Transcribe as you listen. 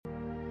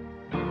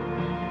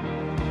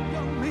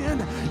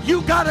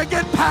You got to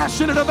get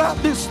passionate about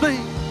this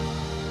thing.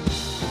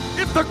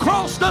 If the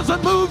cross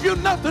doesn't move you,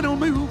 nothing will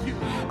move you.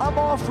 I'm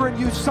offering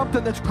you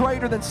something that's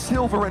greater than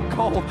silver and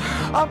gold.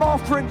 I'm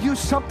offering you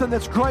something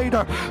that's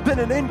greater than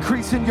an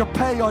increase in your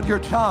pay on your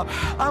job.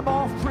 I'm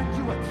offering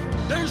you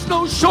There's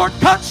no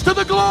shortcuts to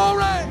the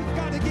glory. We've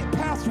got to get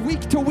past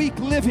week-to-week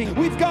living.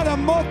 We've got to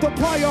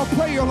multiply our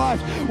prayer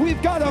life.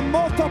 We've got to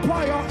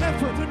multiply our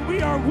effort. And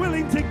we are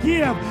willing to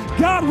give.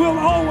 God will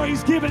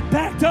always give it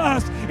back to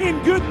us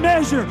in good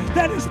measure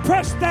that is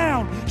pressed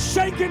down,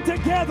 shaken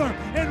together,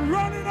 and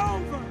running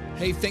over.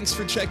 Hey, thanks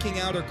for checking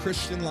out our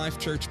Christian Life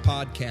Church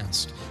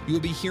podcast. You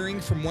will be hearing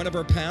from one of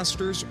our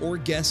pastors or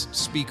guest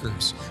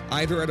speakers,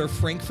 either at our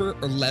Frankfurt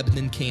or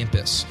Lebanon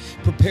campus.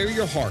 Prepare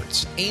your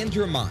hearts and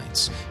your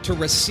minds to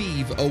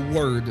receive a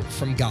word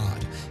from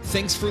God.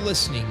 Thanks for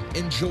listening.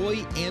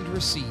 Enjoy and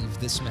receive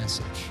this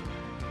message.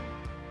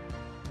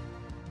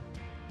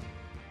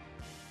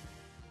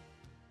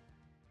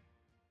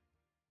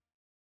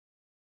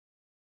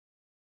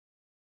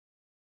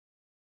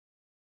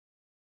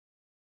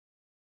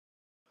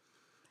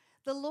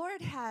 The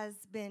Lord has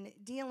been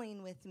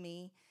dealing with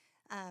me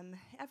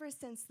ever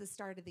since the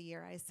start of the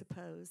year, I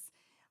suppose,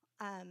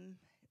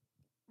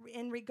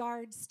 in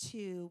regards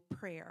to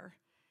prayer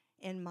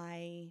in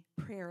my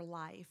prayer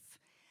life.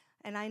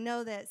 And I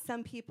know that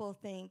some people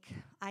think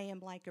I am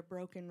like a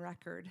broken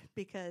record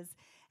because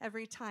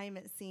every time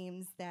it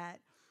seems that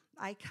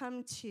I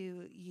come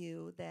to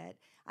you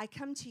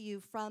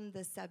from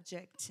the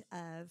subject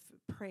of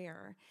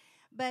prayer.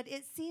 But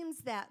it seems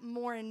that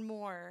more and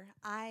more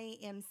I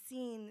am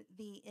seeing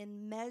the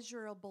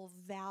immeasurable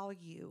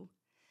value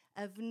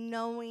of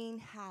knowing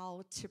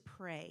how to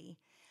pray.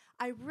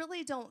 I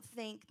really don't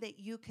think that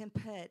you can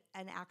put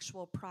an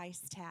actual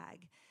price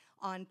tag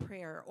on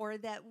prayer or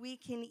that we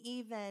can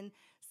even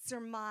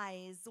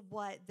surmise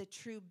what the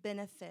true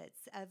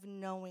benefits of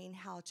knowing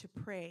how to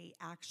pray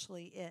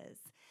actually is.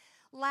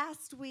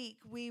 Last week,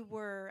 we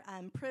were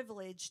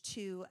privileged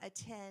to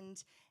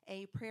attend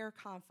a prayer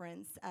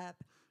conference up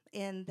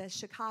in the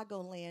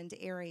Chicagoland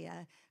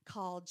area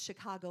called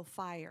Chicago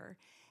Fire.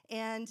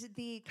 And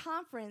the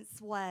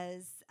conference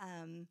was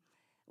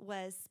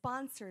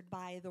sponsored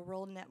by the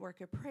World Network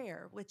of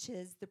Prayer, which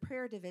is the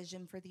prayer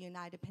division for the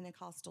United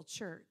Pentecostal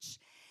Church.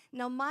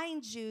 Now,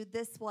 mind you,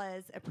 this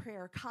was a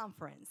prayer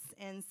conference.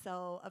 And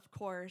so, of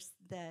course,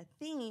 the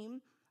theme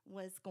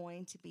was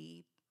going to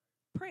be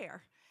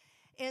prayer.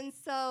 And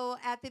so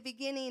at the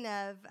beginning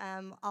of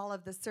all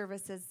of the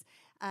services,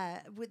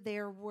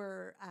 there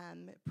were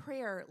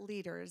prayer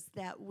leaders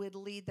that would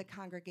lead the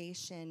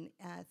congregation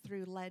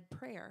through led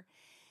prayer.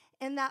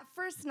 And that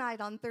first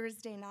night, on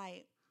Thursday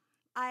night,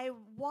 I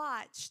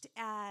watched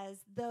as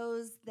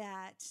those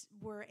that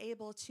were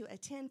able to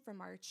attend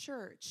from our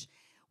church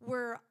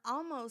were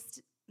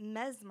almost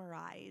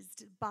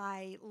mesmerized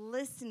by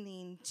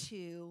listening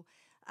to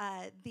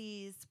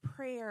these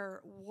prayer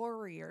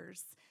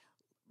warriors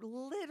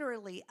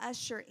literally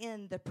usher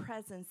in the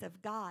presence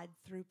of God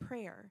through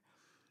prayer.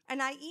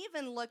 And I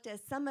even looked at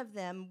some of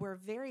them were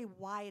very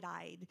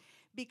wide-eyed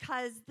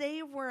because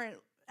they weren't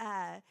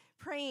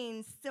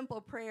praying simple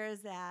prayers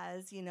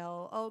as,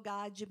 oh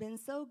God, you've been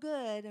so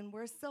good and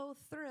we're so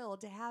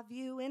thrilled to have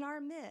you in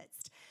our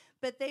midst.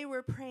 But they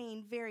were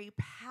praying very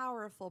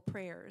powerful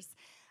prayers.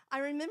 I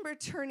remember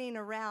turning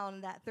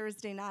around that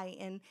Thursday night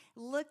and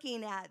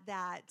looking at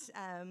that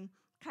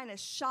kind of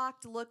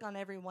shocked look on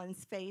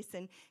everyone's face.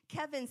 And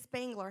Kevin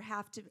Spangler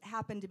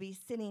happened to be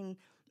sitting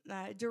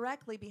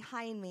directly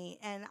behind me.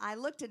 And I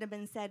looked at him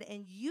and said,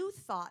 "And you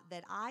thought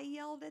that I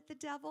yelled at the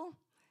devil?"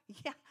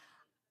 Yeah,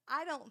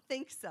 I don't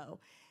think so.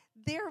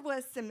 There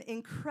was some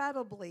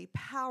incredibly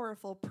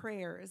powerful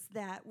prayers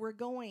that were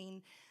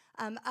going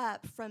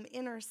up from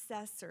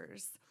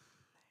intercessors.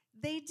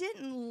 They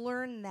didn't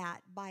learn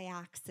that by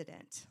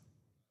accident.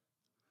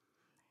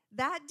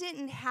 That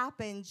didn't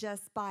happen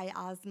just by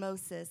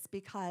osmosis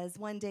because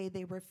one day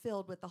they were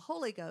filled with the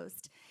Holy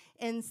Ghost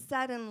and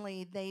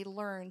suddenly they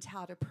learned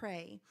how to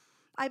pray.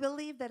 I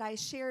believe that I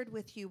shared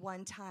with you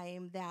one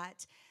time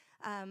that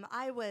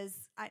I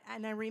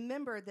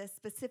remember this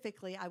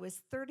specifically, I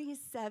was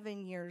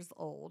 37 years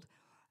old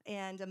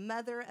and a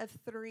mother of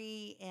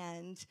 3,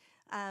 and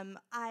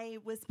I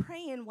was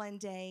praying one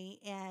day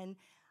and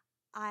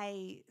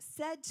I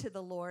said to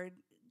the Lord,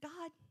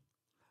 God,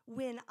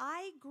 when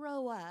I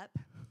grow up,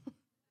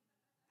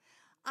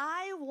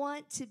 I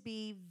want to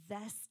be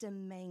Vesta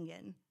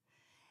Mangan.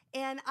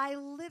 And I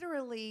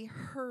literally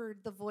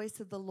heard the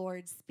voice of the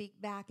Lord speak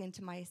back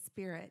into my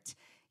spirit.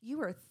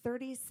 You are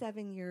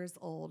 37 years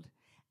old.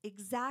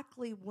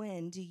 Exactly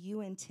when do you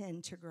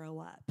intend to grow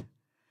up?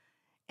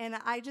 And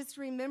I just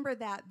remember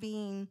that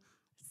being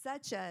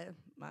such a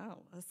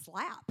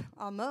slap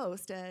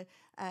almost, a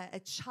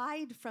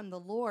chide from the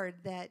Lord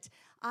that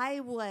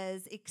I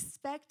was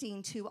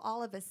expecting to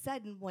all of a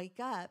sudden wake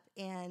up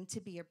and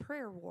to be a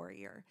prayer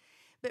warrior.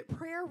 But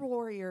prayer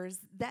warriors,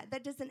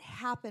 that doesn't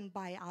happen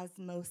by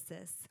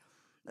osmosis.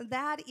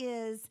 That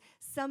is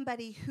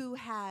somebody who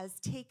has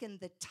taken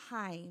the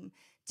time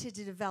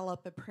to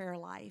develop a prayer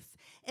life.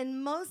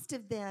 And most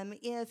of them,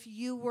 if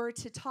you were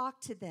to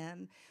talk to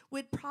them,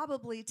 would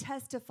probably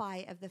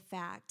testify of the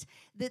fact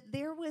that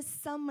there was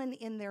someone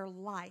in their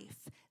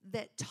life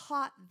that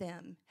taught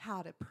them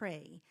how to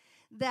pray,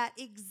 that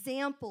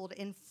exampled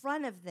in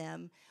front of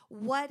them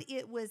what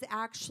it was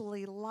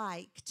actually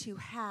like to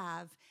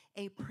have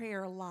a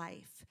prayer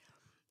life.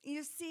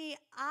 You see,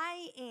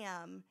 I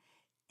am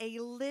a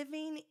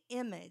living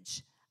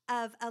image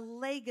of a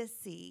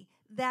legacy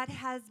that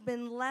has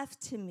been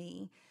left to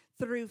me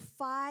through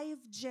 5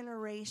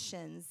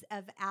 generations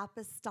of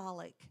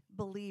apostolic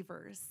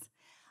believers.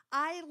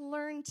 I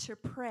learned to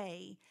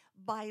pray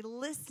by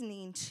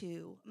listening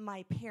to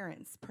my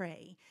parents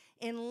pray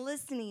and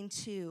listening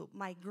to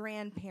my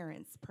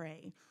grandparents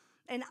pray.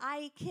 And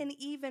I can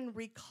even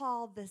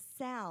recall the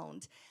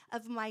sound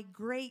of my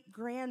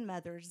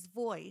great-grandmother's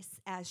voice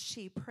as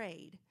she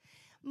prayed.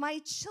 My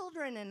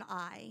children and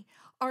I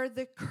are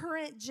the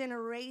current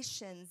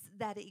generations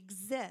that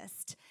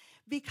exist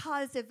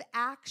because of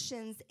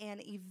actions and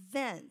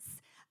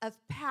events of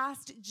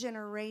past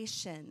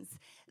generations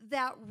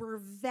that were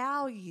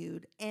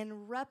valued and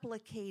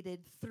replicated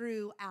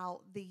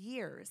throughout the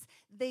years.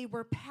 They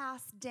were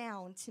passed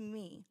down to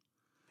me.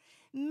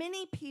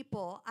 Many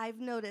people, I've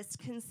noticed,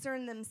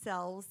 concern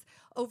themselves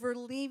over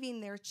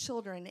leaving their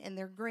children and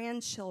their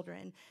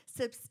grandchildren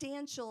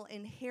substantial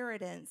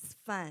inheritance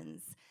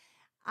funds.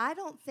 I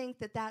don't think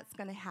that that's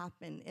going to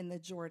happen in the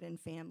Jordan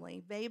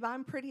family. Babe,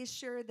 I'm pretty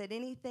sure that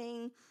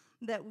anything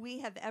that we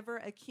have ever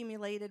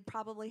accumulated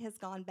probably has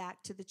gone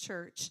back to the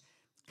church,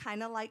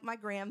 kind of like my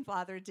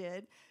grandfather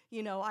did.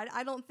 You know,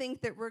 I don't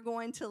think that we're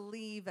going to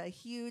leave a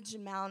huge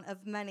amount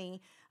of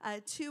money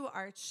to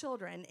our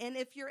children. And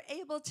if you're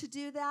able to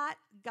do that,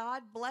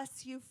 God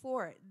bless you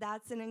for it.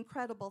 That's an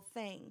incredible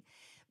thing.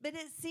 But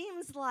it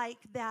seems like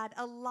that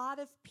a lot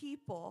of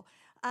people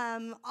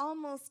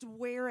almost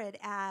wear it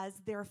as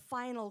their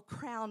final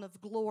crown of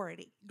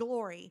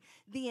glory,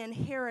 the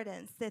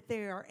inheritance that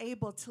they are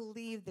able to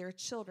leave their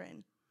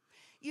children.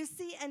 You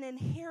see, an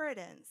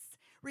inheritance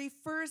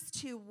refers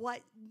to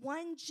what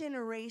one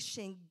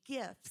generation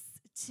gifts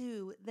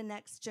to the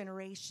next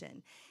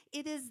generation.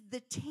 It is the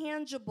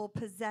tangible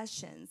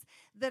possessions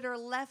that are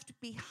left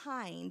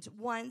behind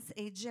once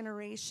a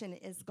generation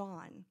is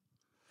gone.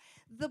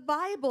 The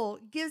Bible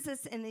gives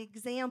us an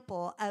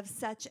example of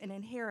such an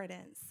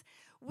inheritance.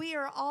 We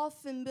are all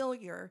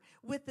familiar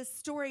with the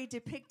story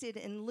depicted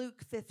in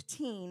Luke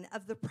 15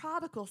 of the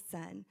prodigal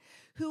son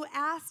who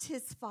asked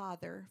his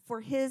father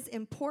for his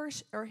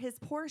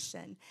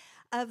portion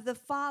of the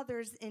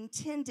father's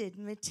intended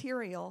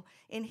material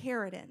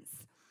inheritance.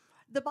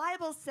 The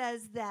Bible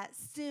says that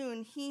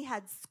soon he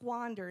had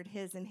squandered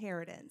his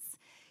inheritance.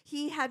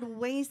 He had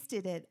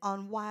wasted it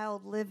on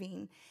wild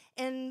living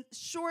and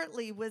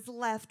shortly was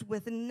left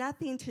with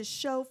nothing to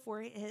show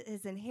for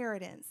his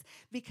inheritance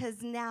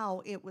because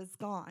now it was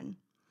gone.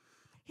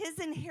 His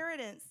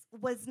inheritance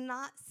was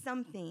not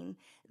something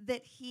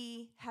that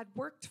he had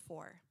worked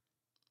for.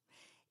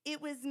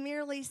 It was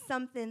merely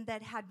something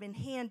that had been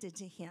handed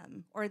to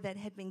him or that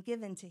had been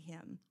given to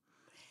him.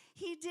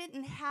 He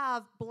didn't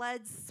have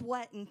blood,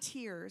 sweat, and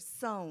tears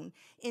sown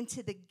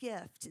into the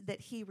gift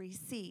that he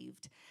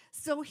received.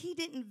 So he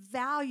didn't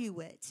value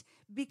it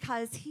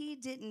because he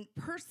didn't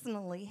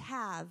personally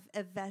have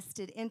a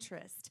vested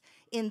interest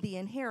in the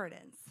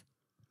inheritance.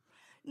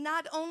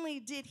 Not only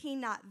did he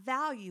not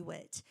value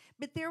it,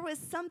 but there was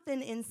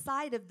something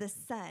inside of the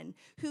son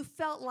who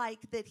felt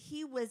like that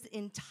he was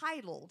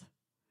entitled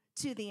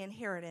to the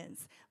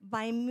inheritance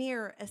by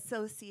mere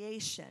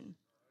association.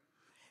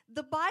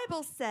 The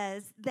Bible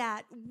says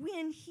that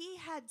when he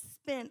had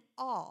spent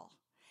all,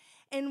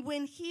 and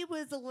when he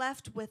was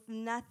left with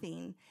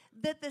nothing,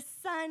 that the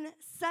son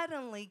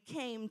suddenly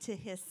came to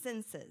his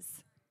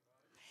senses.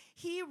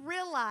 He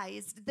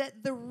realized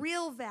that the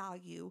real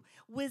value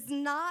was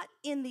not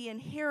in the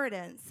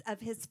inheritance of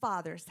his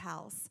father's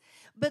house,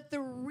 but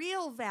the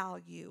real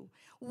value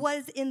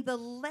was in the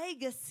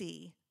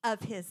legacy of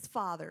his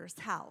father's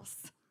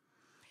house.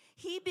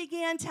 He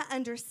began to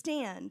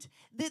understand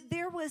that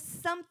there was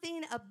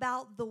something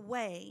about the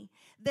way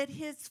that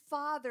his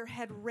father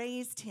had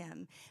raised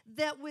him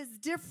that was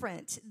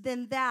different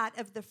than that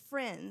of the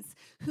friends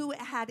who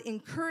had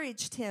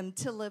encouraged him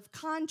to live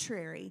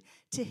contrary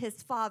to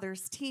his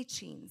father's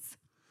teachings.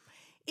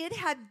 It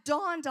had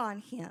dawned on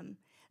him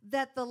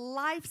that the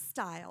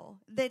lifestyle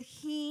that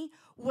he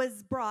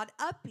was brought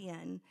up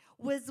in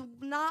was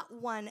not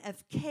one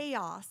of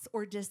chaos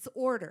or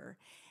disorder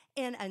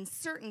and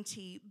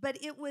uncertainty, but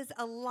it was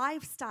a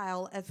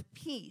lifestyle of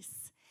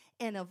peace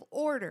and of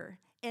order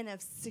and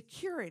of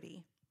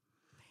security.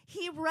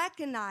 He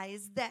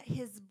recognized that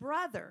his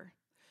brother,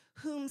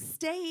 whom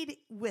stayed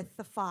with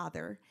the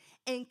father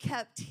and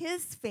kept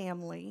his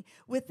family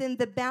within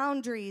the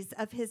boundaries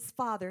of his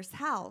father's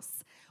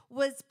house,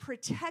 was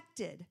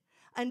protected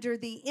under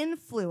the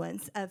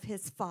influence of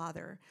his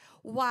father,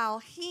 while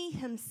he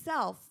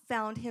himself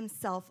found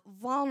himself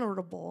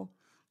vulnerable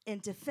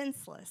and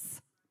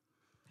defenseless.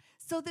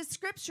 So the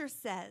scripture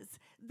says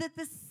that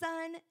the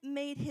son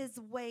made his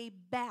way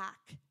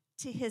back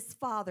to his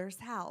father's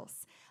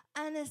house,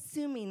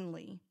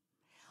 unassumingly,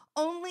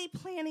 only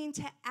planning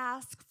to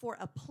ask for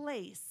a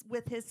place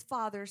with his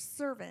father's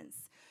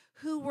servants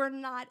who were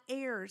not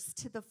heirs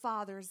to the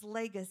father's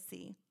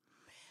legacy.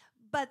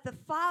 But the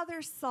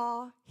father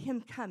saw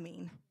him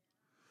coming.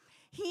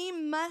 He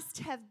must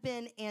have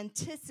been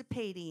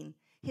anticipating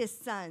his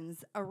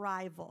son's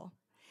arrival.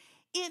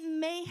 It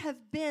may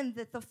have been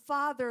that the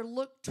father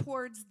looked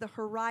towards the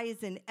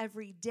horizon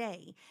every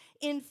day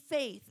in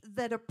faith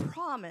that a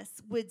promise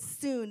would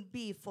soon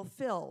be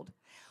fulfilled.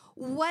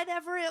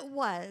 Whatever it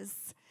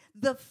was,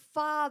 the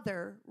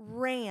father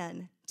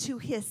ran to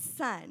his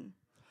son.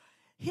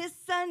 His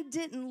son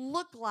didn't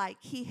look like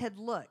he had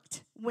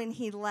looked when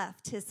he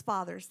left his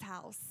father's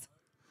house.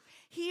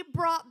 He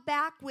brought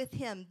back with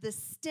him the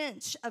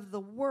stench of the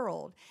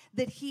world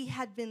that he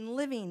had been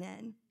living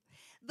in.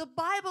 The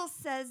Bible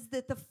says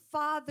that the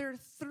father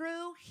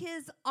threw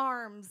his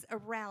arms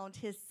around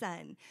his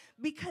son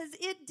because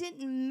it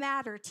didn't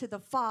matter to the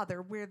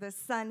father where the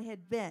son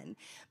had been.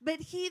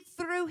 But he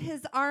threw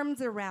his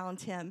arms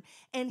around him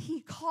and he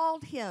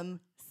called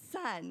him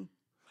son.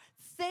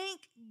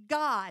 Thank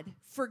God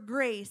for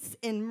grace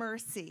and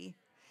mercy.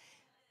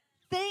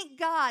 Thank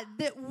God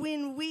that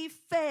when we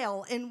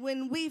fail and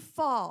when we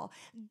fall,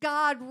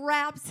 God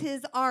wraps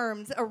his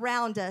arms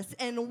around us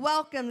and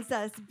welcomes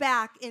us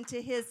back into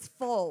his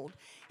fold.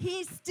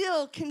 He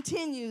still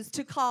continues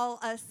to call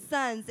us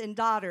sons and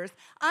daughters.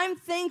 I'm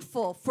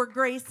thankful for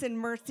grace and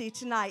mercy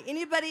tonight.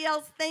 Anybody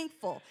else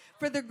thankful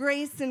for the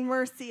grace and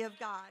mercy of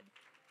God?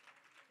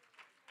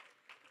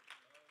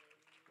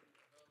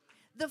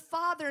 The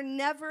father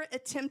never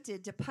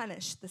attempted to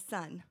punish the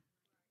son.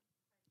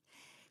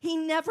 He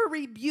never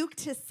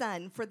rebuked his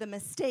son for the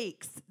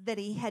mistakes that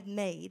he had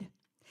made.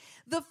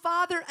 The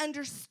father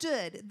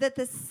understood that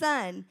the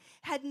son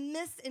had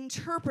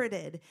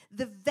misinterpreted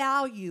the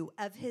value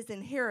of his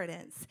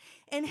inheritance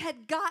and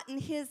had gotten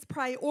his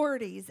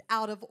priorities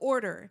out of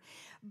order.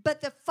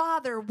 But the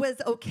father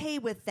was okay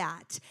with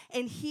that,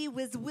 and he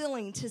was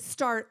willing to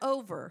start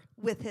over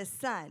with his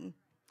son.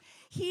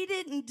 He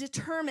didn't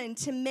determine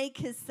to make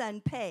his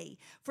son pay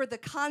for the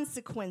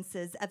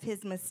consequences of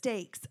his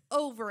mistakes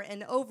over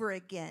and over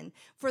again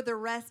for the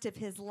rest of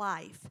his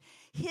life.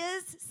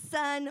 His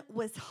son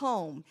was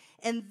home,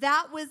 and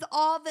that was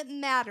all that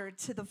mattered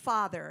to the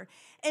father.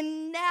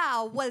 And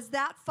now was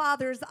that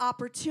father's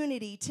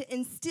opportunity to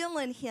instill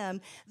in him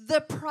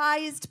the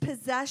prized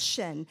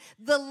possession,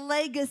 the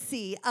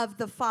legacy of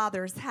the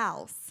father's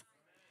house.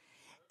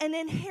 An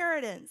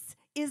inheritance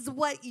is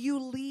what you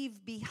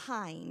leave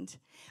behind,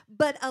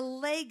 but a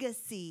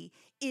legacy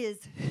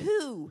is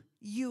who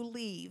you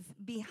leave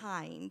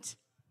behind.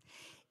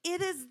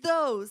 It is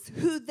those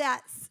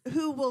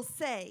who will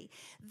say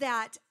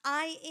that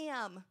I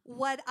am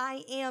what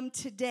I am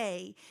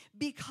today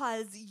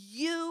because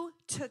you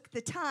took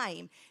the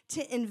time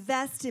to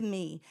invest in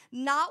me,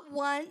 not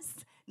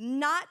once,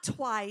 not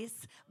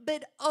twice,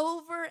 but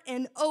over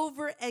and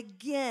over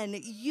again,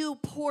 you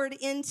poured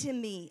into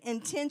me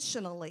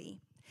intentionally.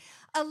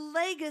 A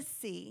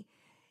legacy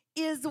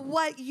is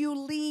what you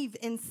leave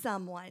in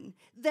someone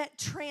that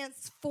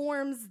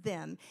transforms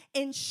them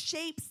and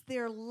shapes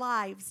their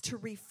lives to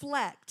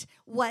reflect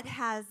what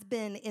has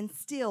been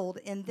instilled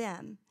in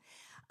them.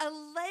 A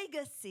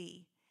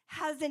legacy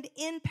has an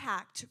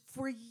impact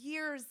for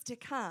years to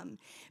come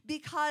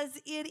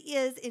because it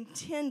is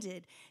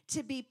intended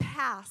to be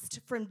passed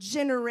from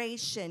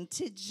generation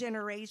to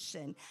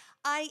generation.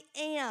 I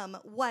am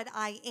what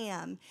I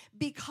am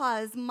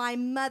because my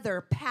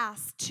mother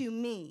passed to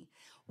me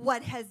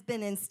what has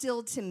been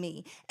instilled to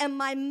me. And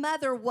my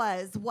mother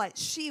was what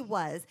she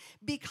was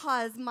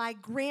because my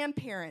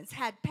grandparents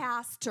had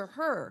passed to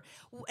her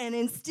and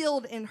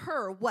instilled in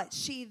her what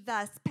she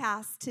thus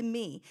passed to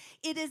me.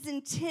 It is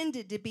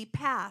intended to be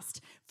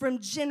passed from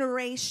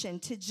generation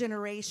to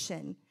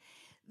generation.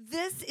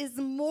 This is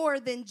more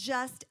than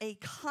just a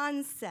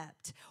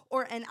concept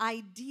or an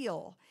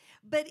ideal,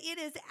 but it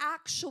is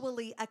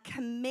actually a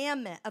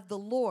commandment of the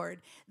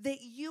Lord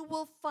that you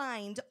will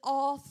find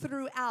all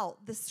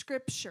throughout the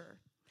scripture.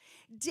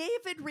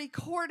 David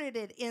recorded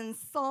it in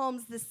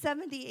Psalms, the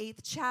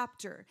 78th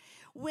chapter,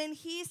 when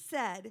he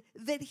said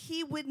that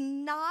he would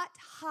not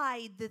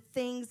hide the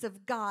things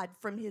of God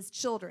from his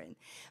children,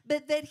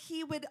 but that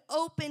he would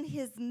open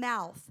his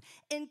mouth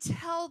and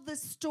tell the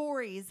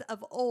stories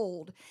of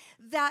old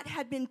that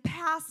had been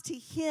passed to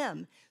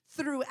him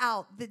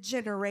throughout the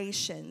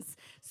generations.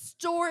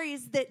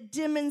 Stories that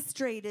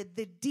demonstrated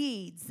the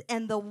deeds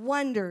and the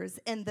wonders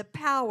and the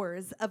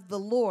powers of the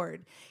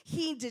Lord.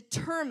 He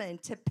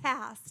determined to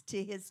pass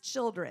to his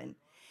children.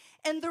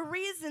 And the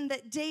reason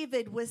that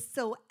David was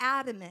so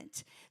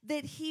adamant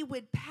that he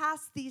would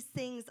pass these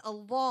things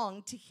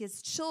along to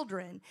his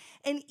children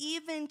and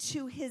even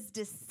to his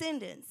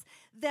descendants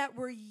that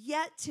were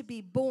yet to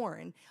be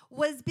born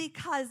was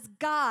because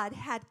God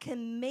had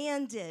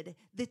commanded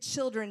the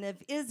children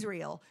of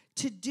Israel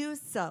to do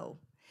so.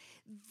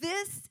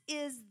 This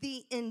is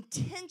the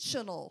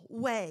intentional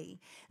way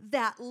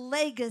that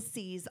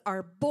legacies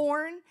are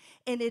born,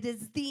 and it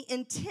is the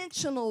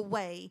intentional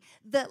way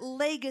that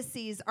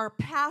legacies are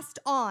passed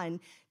on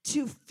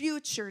to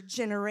future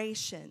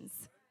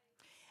generations.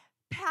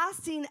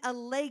 Passing a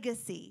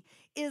legacy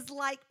is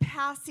like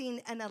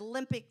passing an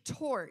Olympic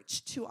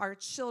torch to our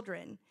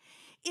children.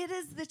 It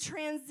is the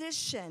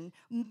transition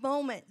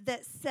moment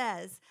that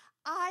says,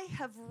 I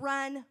have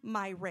run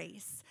my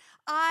race.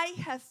 I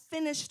have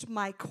finished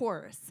my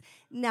course.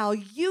 Now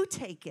you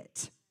take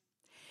it.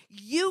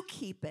 You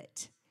keep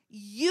it.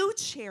 You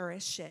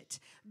cherish it.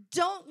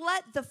 Don't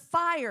let the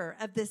fire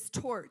of this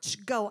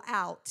torch go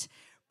out.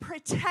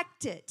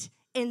 Protect it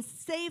and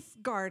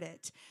safeguard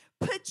it.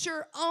 Put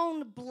your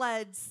own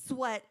blood,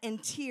 sweat,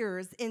 and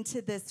tears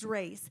into this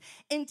race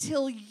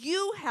until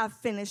you have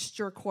finished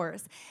your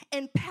course,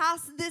 and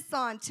pass this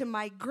on to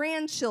my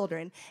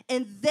grandchildren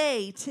and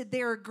they to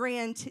their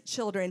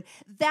grandchildren.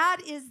 That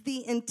is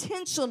the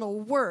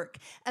intentional work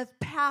of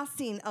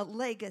passing a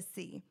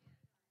legacy.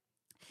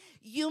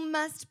 You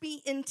must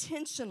be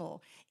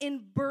intentional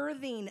in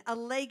birthing a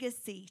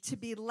legacy to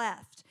be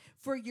left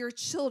for your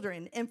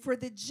children and for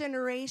the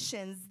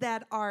generations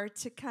that are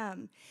to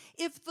come.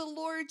 If the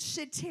Lord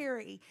should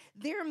tarry,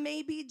 there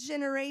may be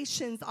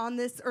generations on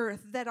this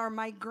earth that are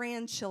my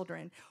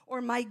grandchildren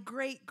or my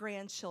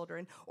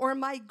great-grandchildren or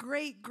my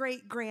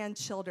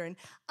great-great-grandchildren.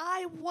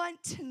 I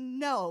want to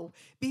know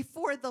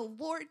before the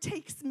Lord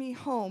takes me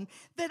home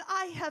that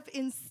I have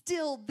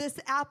instilled this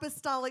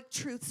apostolic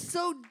truth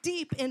so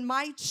deep in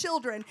my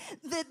children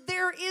that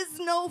there is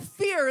no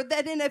fear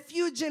that in a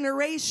few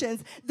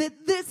generations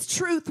that this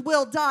truth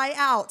will die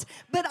out.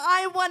 But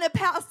I want to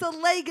pass a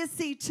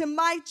legacy to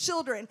my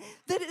children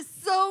that is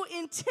so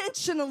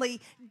intentionally,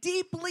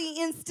 deeply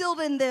instilled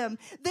in them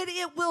that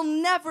it will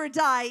never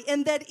die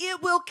and that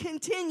it will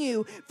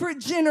continue for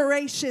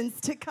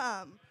generations to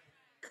come.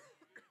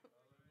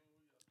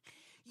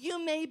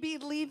 You may be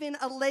leaving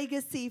a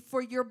legacy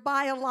for your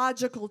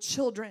biological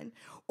children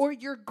or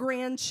your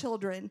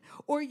grandchildren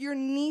or your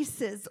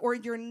nieces or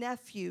your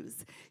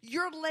nephews.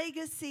 Your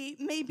legacy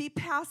may be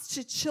passed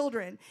to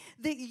children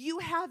that you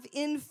have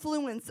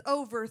influence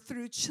over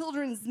through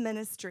children's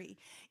ministry.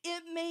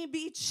 It may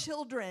be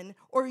children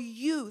or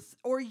youth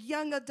or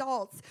young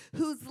adults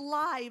whose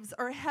lives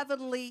are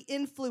heavily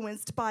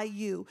influenced by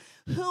you.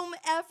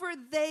 Whomever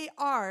they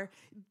are,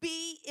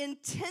 be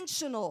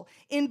intentional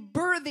in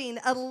birthing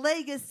a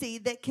legacy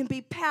that can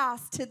be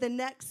passed to the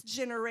next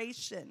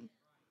generation.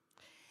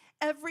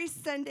 Every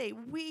Sunday,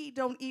 we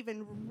don't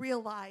even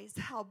realize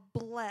how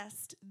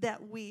blessed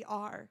that we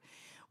are.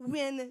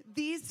 When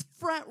these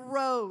front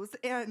rows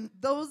and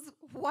those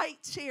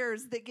white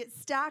chairs that get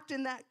stacked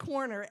in that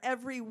corner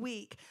every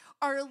week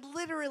are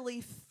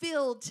literally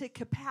filled to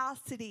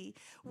capacity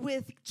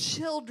with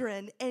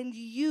children and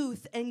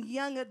youth and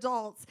young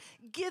adults,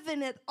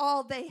 giving it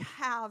all they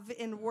have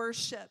in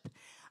worship.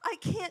 I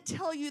can't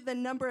tell you the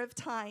number of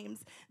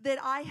times that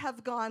I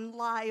have gone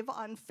live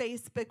on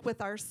Facebook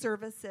with our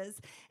services,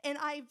 and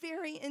I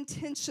very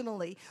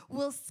intentionally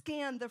will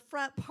scan the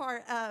front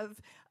part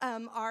of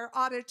our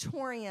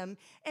auditorium,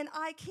 and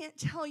I can't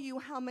tell you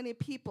how many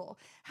people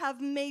have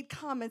made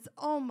comments,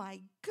 oh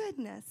my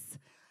goodness,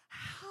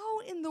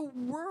 how in the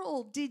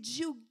world did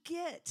you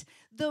get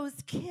those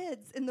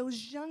kids and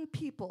those young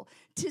people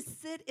to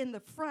sit in the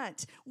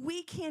front?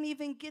 We can't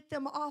even get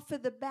them off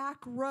of the back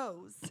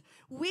rows.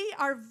 We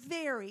are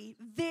very,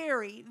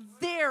 very,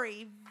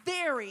 very,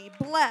 very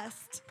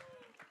blessed.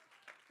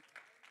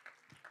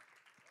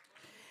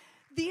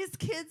 These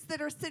kids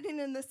that are sitting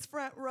in this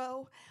front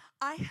row,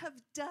 I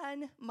have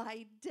done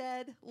my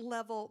dead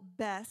level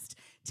best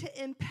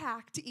to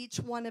impact each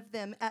one of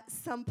them at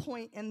some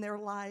point in their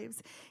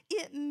lives.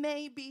 It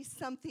may be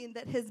something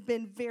that has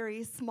been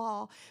very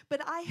small,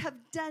 but I have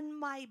done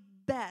my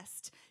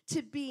best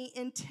to be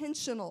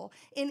intentional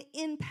in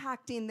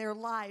impacting their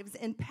lives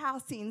and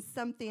passing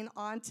something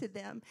on to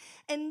them.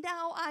 And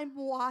now I'm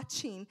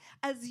watching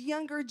as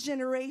younger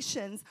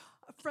generations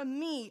from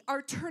me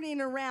are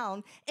turning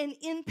around and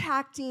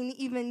impacting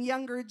even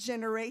younger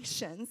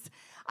generations.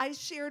 I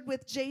shared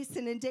with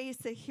Jason and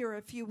Dasa here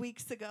a few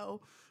weeks ago.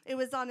 It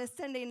was on a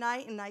Sunday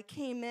night, and I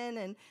came in,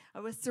 and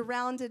I was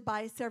surrounded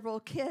by several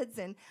kids,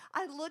 and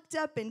I looked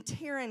up, and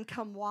Taryn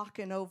come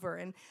walking over.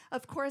 And,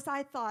 of course,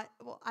 I thought,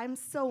 well, I'm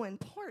so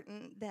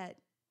important that,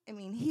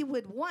 he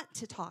would want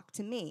to talk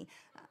to me.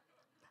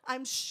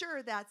 I'm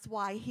sure that's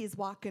why he's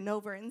walking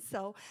over. And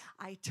so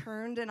I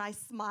turned, and I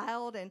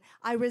smiled, and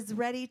I was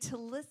ready to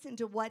listen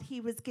to what he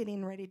was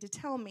getting ready to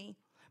tell me.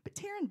 But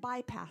Taryn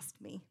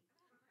bypassed me.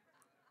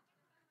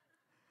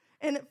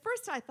 And at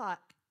first I thought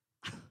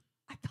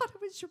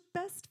it was your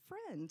best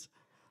friend.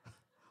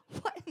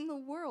 What in the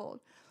world?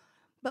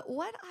 But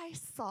what I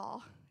saw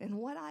and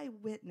what I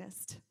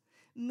witnessed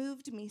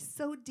moved me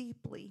so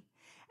deeply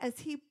as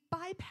he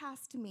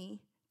bypassed me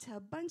to a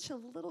bunch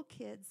of little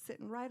kids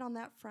sitting right on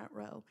that front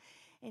row.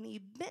 And he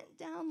bent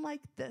down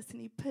like this,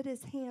 and he put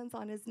his hands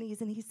on his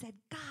knees, and he said,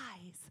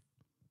 guys,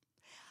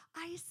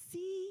 I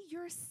see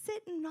you're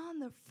sitting on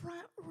the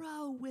front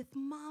row with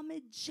Mama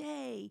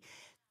J.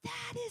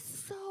 That is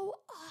so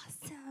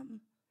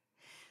awesome.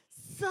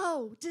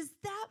 So, does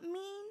that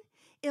mean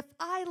if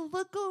I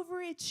look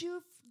over at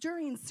you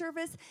during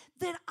service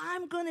that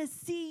I'm going to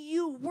see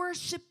you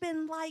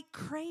worshiping like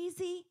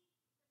crazy?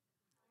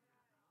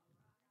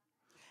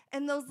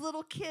 And those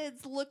little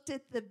kids looked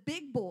at the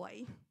big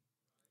boy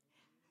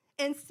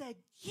and said,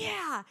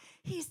 yeah.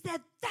 He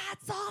said,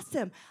 that's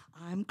awesome.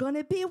 I'm going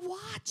to be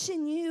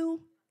watching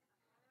you.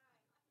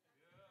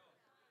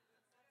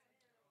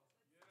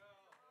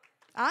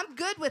 I'm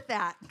good with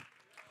that.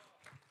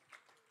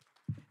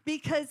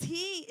 Because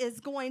he is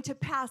going to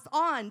pass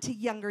on to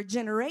younger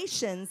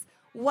generations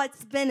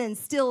what's been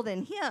instilled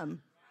in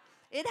him.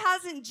 It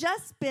hasn't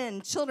just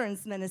been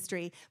children's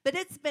ministry, but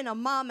it's been a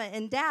mama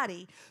and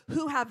daddy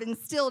who have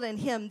instilled in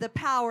him the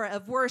power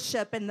of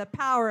worship and the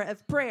power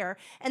of prayer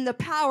and the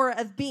power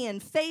of being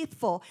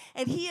faithful.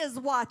 And he has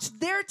watched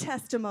their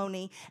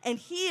testimony, and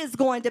he is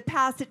going to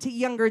pass it to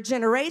younger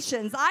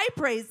generations. I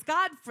praise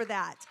God for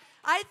that.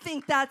 I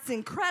think that's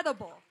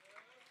incredible.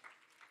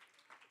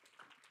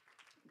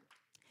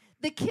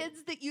 The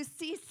kids that you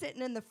see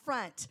sitting in the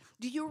front,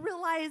 do you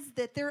realize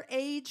that their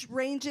age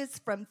ranges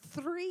from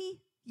 3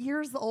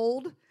 years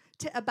old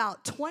to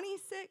about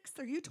 26?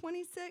 Are you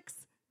 26?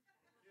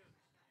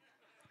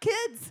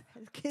 Kids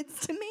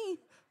to me.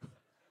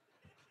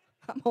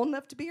 I'm old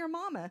enough to be your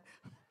mama.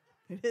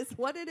 It is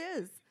what it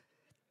is.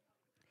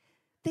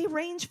 They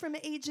range from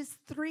ages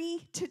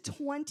 3 to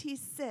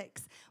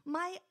 26.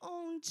 My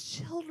own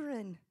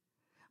children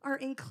are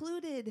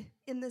included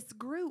in this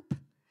group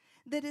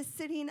that is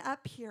sitting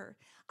up here.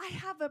 I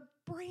have a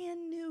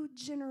brand new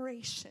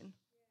generation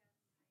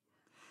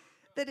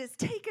that has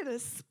taken a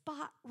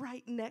spot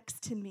right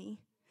next to me.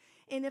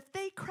 And if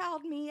they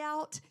crowd me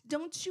out,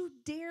 don't you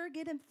dare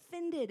get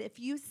offended if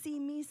you see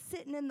me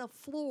sitting in the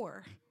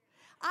floor.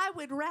 I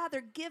would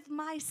rather give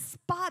my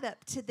spot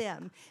up to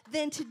them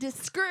than to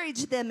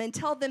discourage them and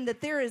tell them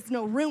that there is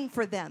no room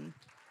for them.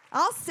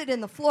 I'll sit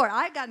in the floor.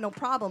 I got no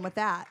problem with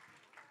that.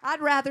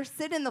 I'd rather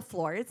sit in the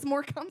floor. It's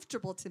more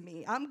comfortable to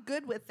me. I'm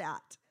good with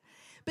that.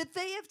 But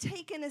they have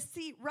taken a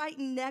seat right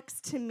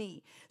next to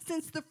me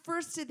since the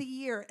first of the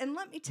year. And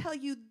let me tell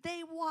you,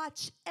 they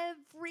watch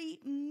every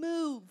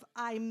move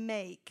I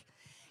make.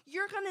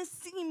 You're going to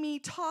see me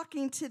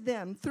talking to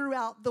them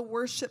throughout the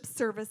worship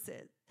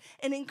services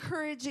and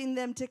encouraging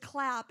them to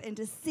clap and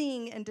to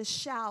sing and to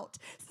shout.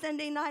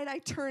 Sunday night, I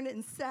turned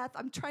and Seth,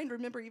 I'm trying to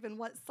remember even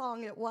what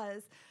song it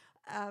was.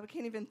 I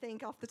can't even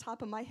think off the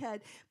top of my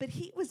head. But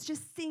he was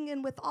just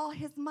singing with all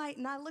his might.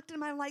 And I looked at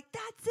him and I'm like,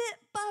 that's it,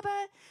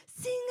 Bubba.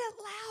 Sing it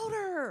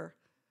louder.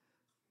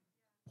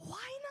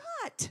 Why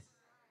not?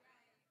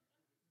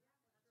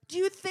 Do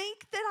you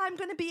think that I'm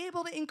going to be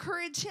able to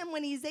encourage him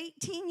when he's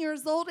 18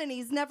 years old and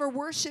he's never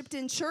worshiped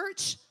in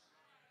church?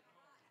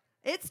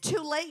 It's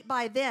too late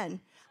by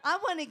then. I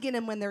want to get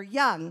them when they're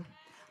young.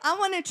 I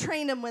want to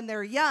train them when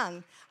they're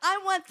young.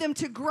 I want them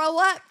to grow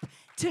up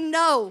to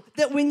know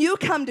that when you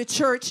come to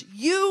church,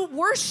 you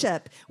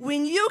worship.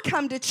 When you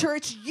come to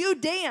church, you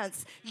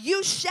dance,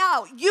 you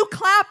shout, you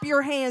clap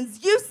your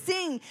hands, you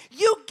sing,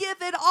 you give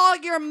it all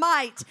your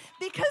might.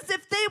 Because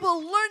if they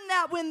will learn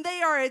that when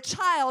they are a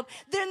child,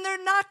 then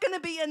they're not going to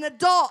be an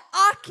adult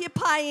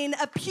occupying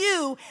a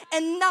pew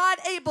and not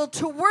able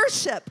to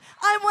worship.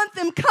 I want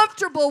them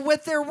comfortable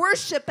with their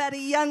worship at a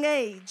young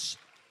age.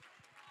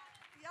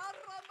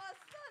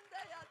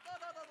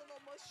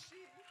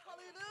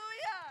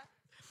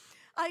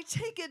 I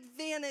take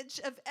advantage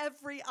of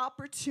every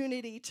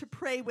opportunity to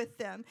pray with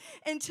them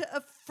and to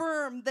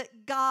affirm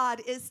that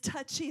God is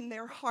touching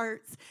their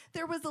hearts.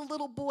 There was a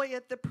little boy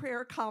at the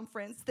prayer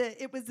conference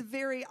that it was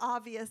very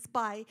obvious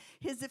by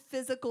his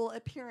physical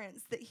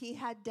appearance that he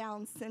had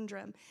Down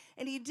syndrome.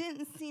 And he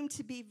didn't seem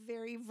to be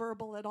very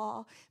verbal at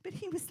all, but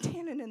he was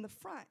standing in the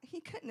front. He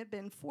couldn't have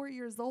been 4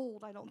 years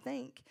old, I don't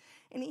think.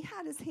 And he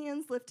had his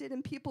hands lifted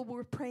and people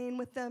were praying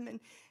with them,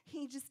 and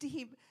he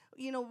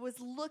was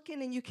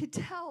looking, and you could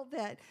tell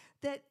that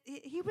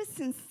he was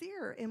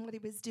sincere in what he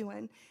was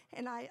doing.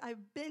 And I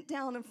bent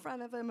down in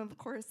front of him. Of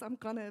course, I'm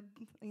gonna,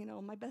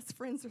 my best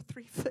friends are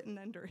 3 foot and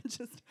under. It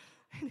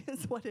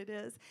is what it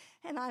is.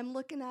 And I'm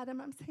looking at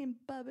him. I'm saying,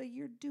 Bubba,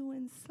 you're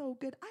doing so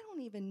good. I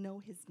don't even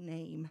know his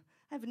name.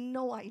 I have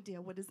no idea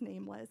what his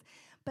name was.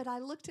 But I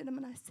looked at him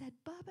and I said,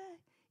 Bubba,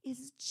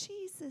 is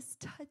Jesus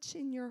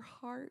touching your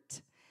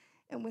heart?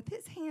 And with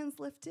his hands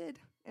lifted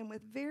and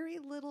with very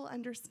little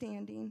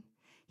understanding,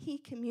 he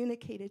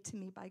communicated to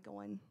me by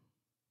going,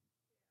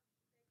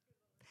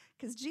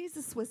 because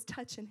Jesus was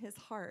touching his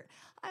heart.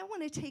 I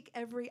want to take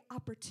every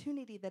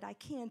opportunity that I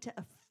can to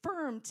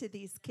affirm to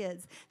these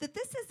kids that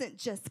this isn't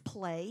just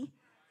play.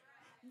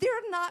 They're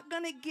not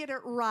going to get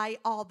it right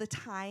all the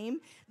time.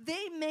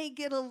 They may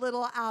get a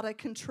little out of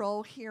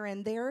control here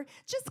and there.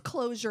 Just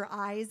close your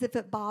eyes if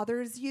it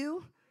bothers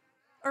you.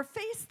 Or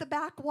face the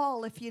back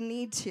wall if you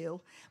need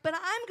to. But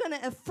I'm going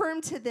to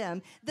affirm to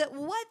them that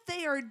what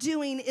they are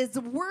doing is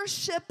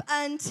worship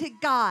unto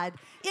God.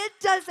 It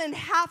doesn't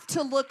have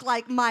to look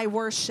like my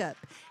worship.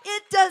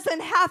 It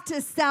doesn't have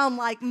to sound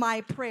like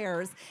my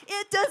prayers.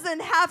 It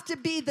doesn't have to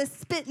be the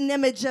spitting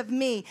image of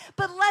me,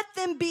 but let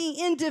them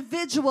be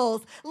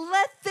individuals.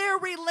 Let their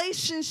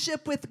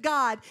relationship with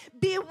God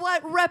be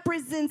what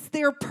represents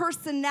their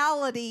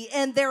personality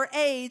and their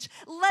age.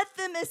 Let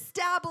them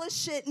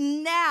establish it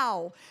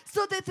now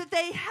so that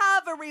they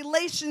have a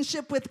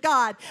relationship with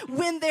God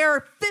when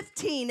they're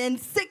 15 and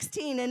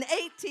 16 and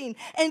 18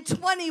 and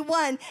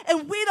 21,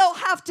 and we don't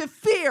have to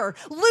fear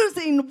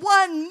losing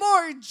one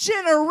more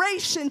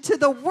generation to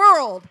the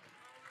world.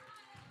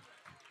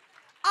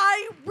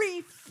 I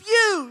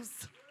refuse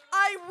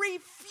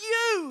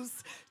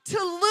to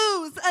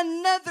lose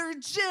another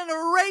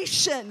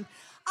generation.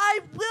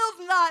 I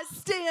will not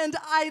stand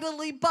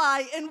idly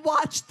by and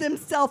watch them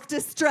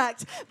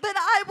self-destruct, but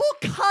I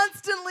will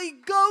constantly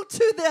go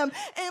to them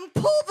and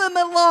pull them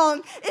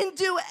along and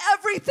do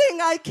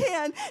everything I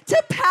can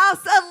to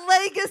pass a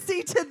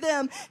legacy to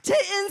them, to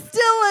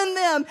instill in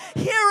them,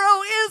 Hear,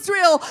 O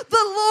Israel,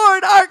 the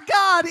Lord our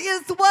God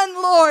is one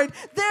Lord.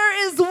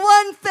 There is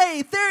one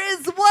faith. There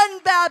is one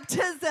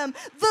baptism.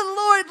 The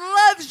Lord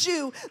loves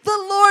you.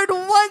 The Lord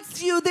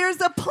wants you.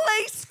 There's a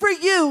place for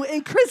you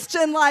in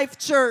Christian Life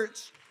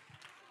Church.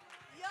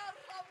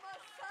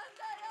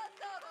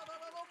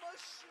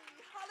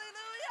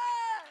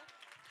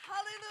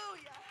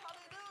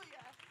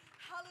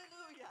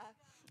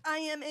 I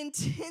am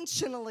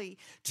intentionally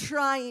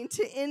trying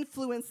to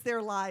influence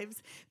their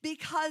lives,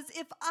 because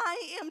if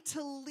I am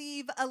to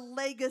leave a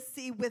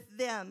legacy with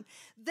them,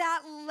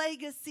 that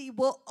legacy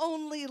will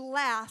only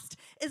last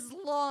as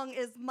long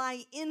as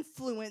my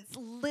influence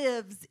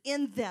lives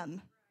in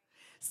them.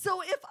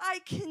 So if I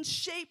can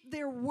shape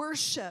their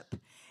worship,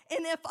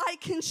 and if I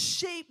can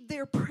shape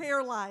their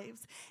prayer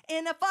lives,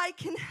 and if I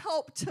can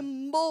help to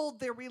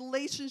mold their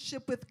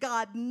relationship with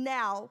God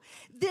now,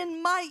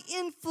 then my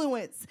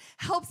influence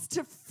helps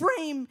to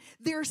frame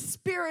their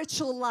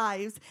spiritual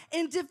lives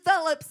and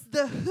develops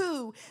the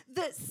who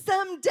that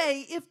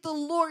someday, if the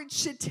Lord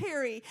should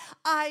tarry,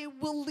 I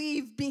will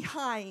leave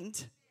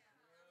behind.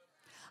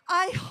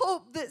 I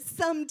hope that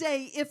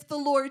someday, if the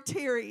Lord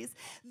tarries,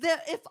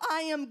 that if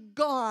I am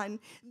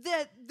gone,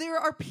 that there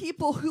are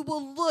people who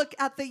will look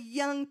at the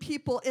young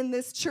people in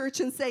this church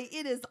and say,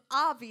 it is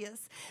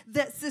obvious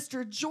that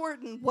Sister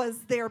Jordan was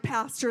their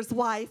pastor's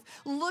wife.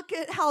 Look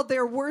at how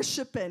they're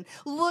worshiping.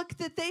 Look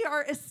that they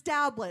are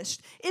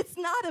established. It's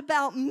not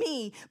about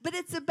me, but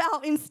it's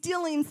about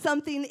instilling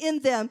something in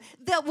them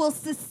that will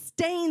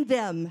sustain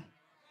them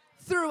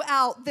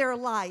throughout their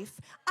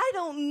life. I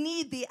don't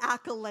need the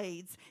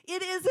accolades.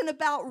 It isn't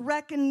about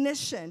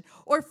recognition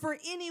or for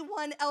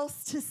anyone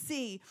else to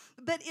see.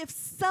 But if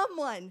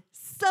someone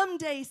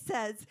someday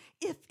says,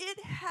 if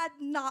it had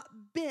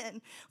not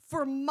been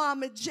for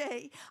Mama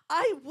J,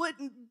 I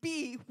wouldn't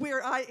be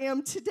where I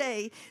am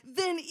today,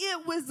 then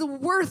it was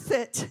worth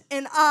it,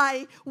 and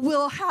I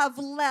will have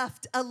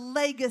left a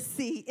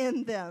legacy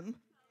in them.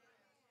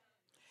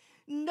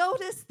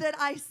 Notice that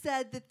I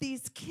said that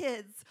these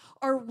kids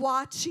are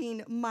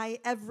watching my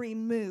every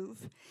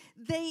move.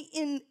 They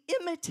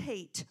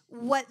imitate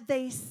what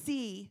they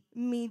see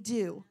me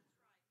do.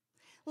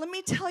 Let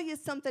me tell you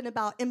something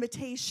about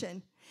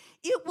imitation.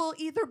 It will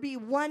either be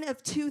one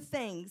of two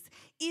things.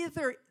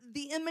 Either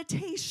the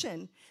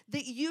imitation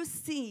that you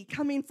see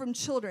coming from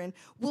children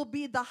will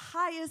be the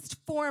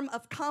highest form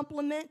of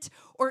compliment,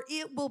 or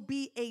it will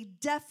be a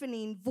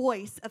deafening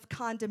voice of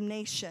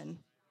condemnation.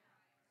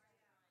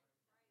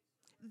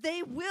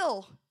 They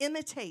will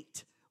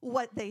imitate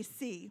what they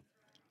see.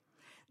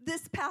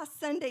 This past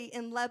Sunday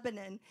in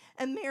Lebanon,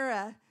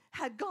 Amira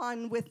had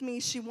gone with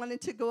me. She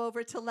wanted to go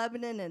over to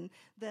Lebanon, and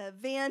the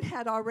van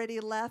had already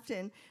left,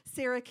 and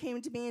Sarah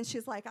came to me, and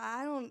she's like,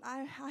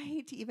 I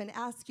hate to even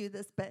ask you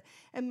this, but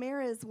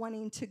Amira is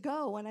wanting to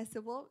go. And I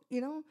said, well,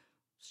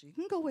 she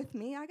can go with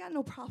me. I got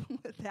no problem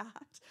with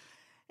that.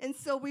 And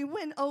so we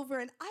went over,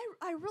 and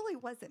I really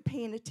wasn't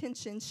paying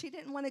attention. She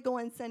didn't want to go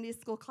in Sunday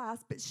school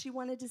class, but she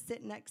wanted to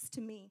sit next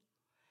to me.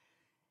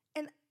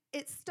 And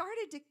it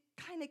started to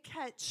kind of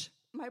catch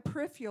my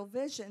peripheral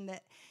vision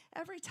that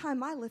every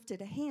time I lifted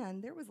a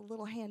hand, there was a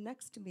little hand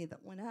next to me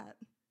that went up.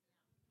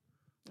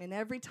 And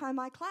every time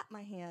I clapped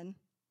my hand,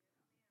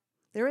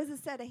 there was a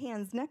set of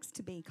hands next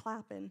to me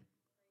clapping.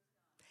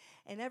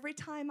 And every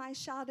time I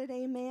shouted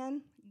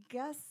amen,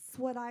 guess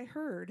what I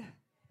heard?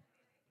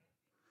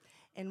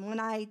 And when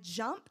I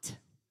jumped,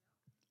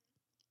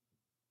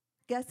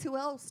 guess who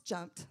else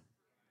jumped?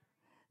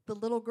 The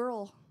little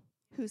girl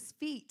whose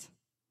feet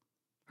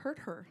hurt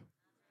her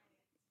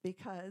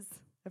because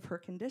of her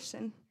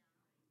condition.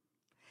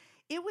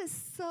 It was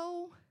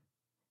so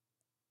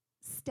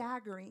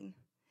staggering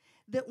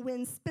that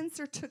when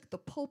Spencer took the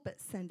pulpit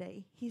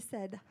Sunday, he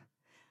said,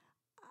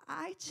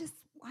 I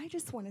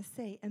just want to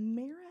say,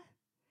 Amira,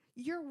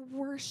 your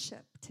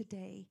worship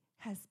today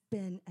has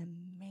been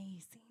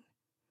amazing.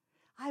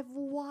 I've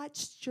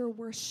watched your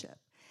worship.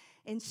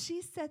 And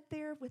she sat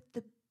there with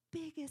the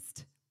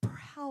biggest,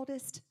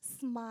 proudest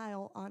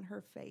smile on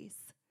her face,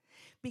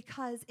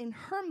 because in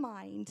her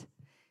mind,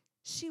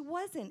 she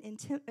wasn't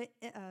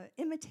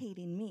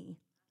imitating me.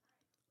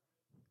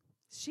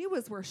 She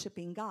was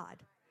worshiping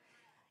God.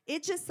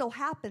 It just so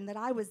happened that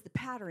I was the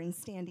pattern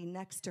standing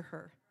next to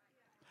her.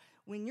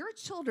 When your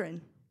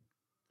children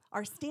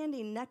are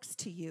standing next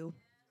to you,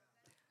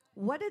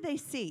 what do they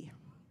see?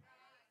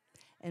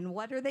 And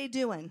what are they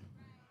doing?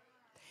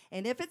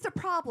 And if it's a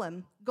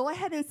problem, go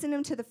ahead and send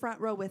them to the front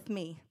row with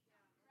me.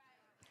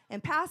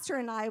 And Pastor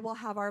and I will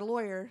have our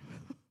lawyer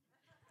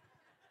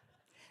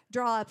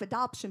draw up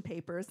adoption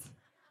papers.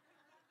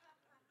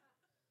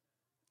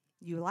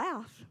 You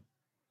laugh.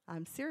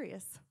 I'm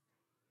serious.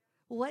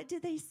 What do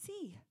they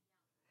see?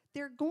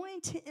 They're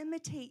going to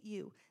imitate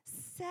you.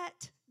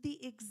 Set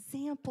the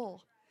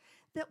example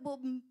that will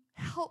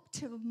help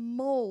to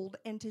mold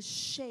and to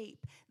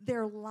shape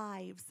their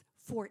lives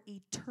for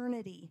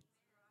eternity.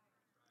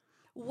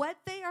 What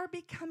they are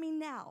becoming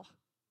now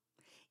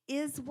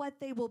is what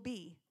they will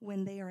be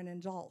when they are an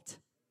adult.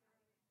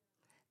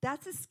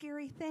 That's a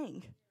scary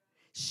thing.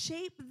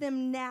 Shape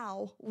them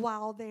now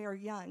while they are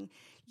young.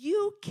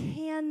 You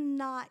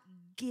cannot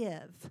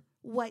give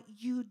what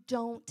you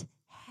don't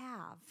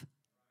have.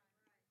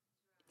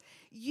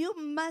 You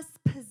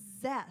must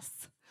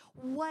possess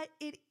what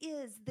it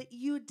is that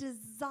you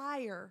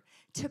desire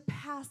to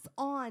pass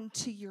on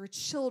to your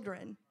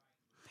children.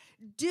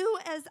 Do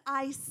as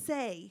I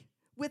say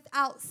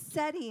without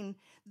setting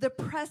the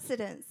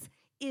precedence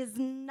is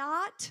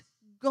not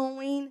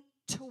going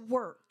to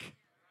work.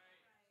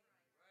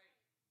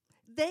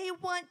 They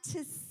want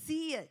to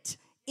see it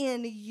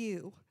in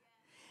you.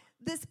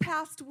 This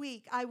past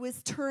week, I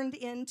was turned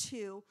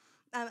into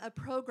a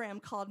program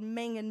called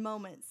Mangan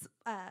Moments.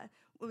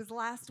 It was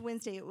last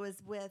Wednesday. It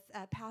was with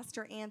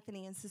Pastor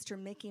Anthony and Sister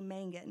Mickey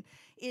Mangan.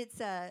 It's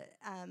a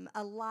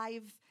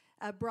live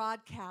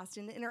broadcast,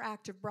 an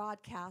interactive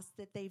broadcast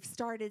that they've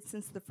started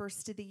since the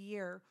first of the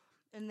year,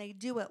 and they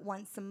do it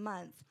once a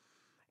month.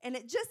 And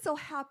it just so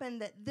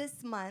happened that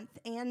this month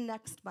and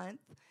next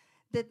month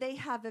that they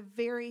have a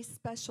very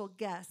special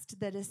guest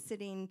that is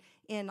sitting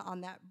in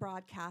on that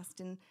broadcast,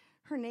 and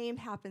her name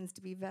happens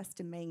to be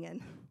Vesta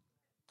Mangan.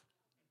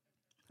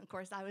 Of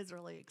course, I was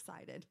really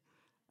excited.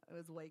 It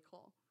was way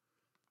cool.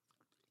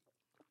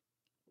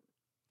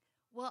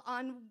 Well,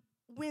 on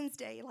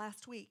Wednesday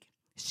last week,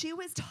 she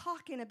was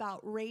talking about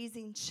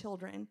raising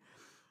children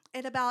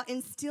and about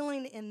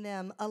instilling in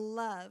them a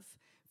love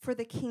for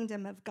the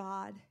kingdom of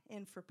God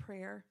and for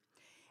prayer.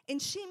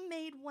 And she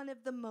made one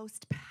of the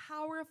most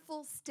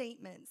powerful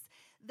statements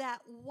that,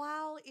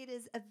 while it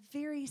is a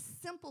very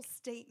simple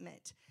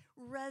statement,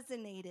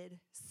 resonated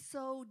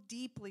so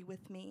deeply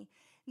with me.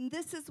 And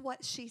this is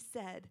what she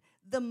said: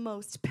 the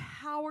most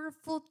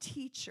powerful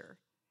teacher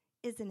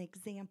is an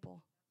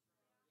example.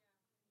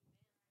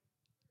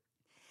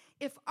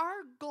 If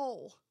our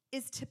goal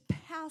is to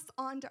pass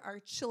on to our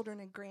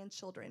children and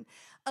grandchildren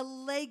a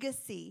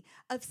legacy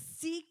of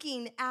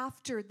seeking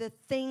after the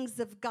things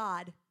of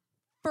God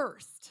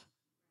first,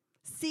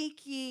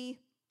 seek ye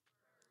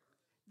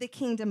the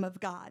kingdom of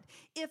God.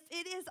 If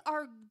it is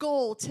our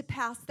goal to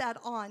pass that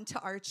on to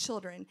our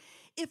children,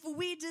 if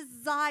we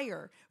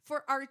desire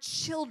for our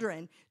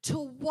children to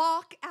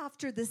walk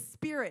after the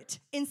Spirit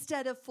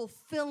instead of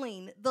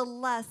fulfilling the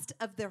lust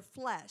of their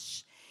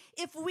flesh,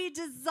 if we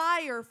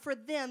desire for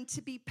them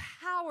to be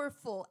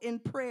powerful in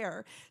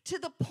prayer to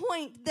the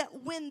point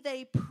that when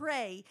they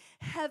pray,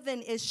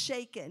 heaven is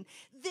shaken,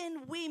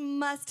 then we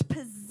must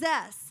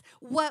possess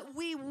what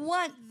we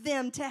want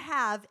them to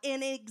have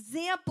and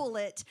example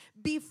it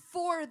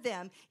before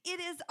them. It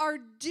is our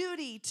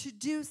duty to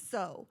do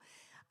so.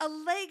 A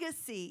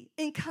legacy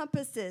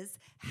encompasses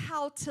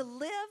how to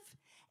live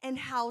and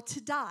how to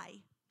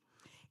die.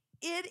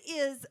 It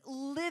is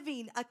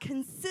living a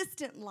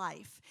consistent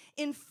life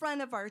in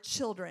front of our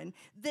children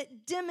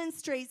that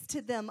demonstrates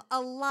to them a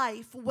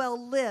life well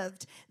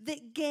lived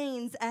that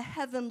gains a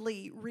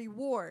heavenly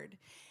reward.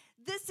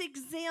 This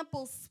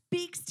example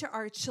speaks to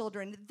our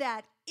children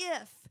that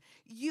if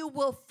you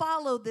will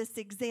follow this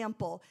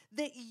example,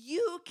 that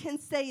you can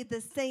say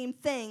the same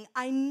thing.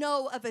 I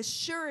know of a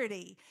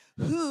surety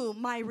who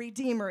my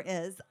Redeemer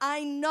is.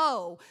 I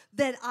know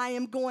that I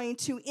am going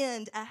to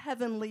end a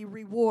heavenly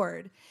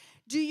reward.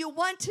 Do you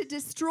want to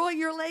destroy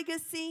your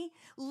legacy?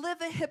 Live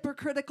a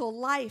hypocritical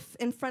life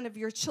in front of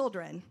your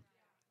children.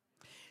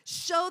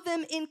 Show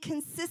them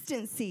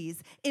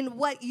inconsistencies in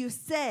what you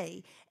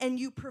say and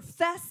you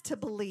profess to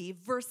believe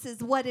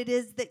versus what it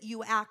is that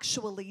you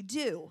actually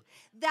do.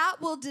 That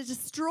will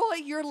destroy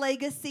your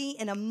legacy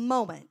in a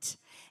moment,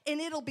 and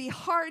it'll be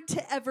hard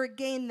to ever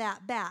gain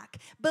that back.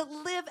 But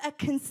live a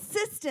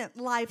consistent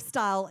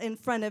lifestyle in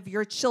front of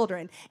your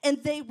children,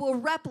 and they will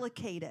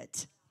replicate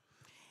it.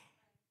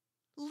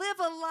 Live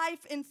a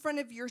life in front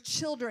of your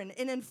children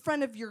and in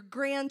front of your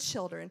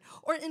grandchildren,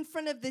 or in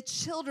front of the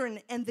children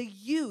and the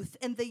youth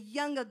and the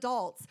young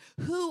adults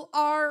who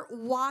are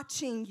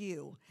watching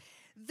you,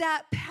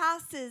 that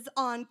passes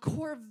on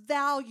core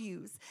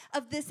values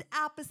of this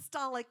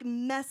apostolic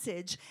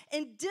message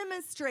and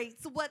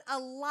demonstrates what a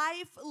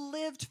life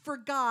lived for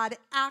God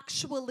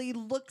actually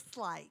looks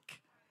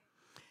like.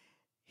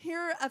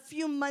 Here a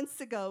few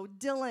months ago,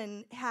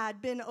 Dylan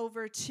had been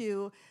over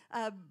to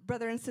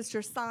Brother and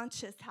Sister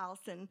Sanchez's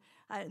house, and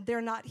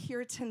they're not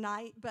here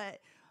tonight,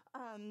 but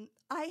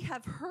I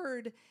have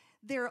heard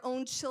their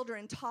own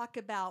children talk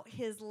about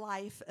his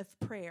life of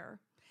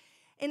prayer.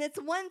 And it's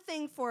one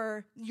thing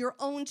for your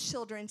own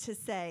children to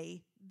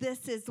say,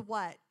 this is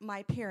what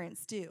my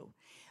parents do.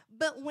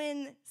 But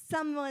when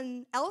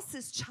someone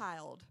else's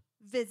child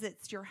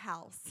visits your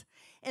house,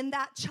 and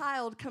that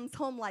child comes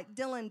home like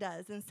Dylan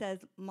does and says,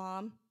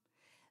 Mom,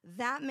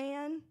 that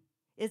man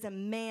is a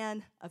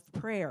man of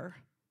prayer.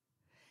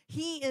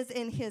 He is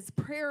in his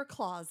prayer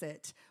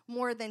closet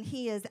more than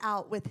he is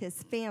out with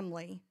his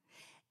family.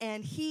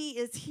 And he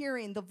is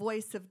hearing the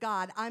voice of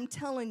God. I'm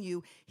telling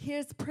you,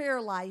 his prayer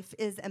life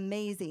is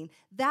amazing.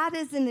 That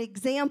is an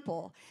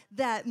example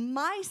that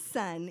my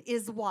son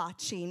is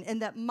watching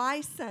and that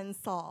my son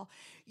saw.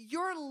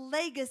 Your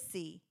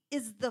legacy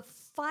is the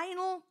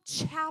final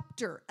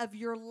chapter of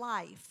your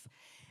life,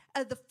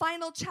 the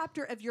final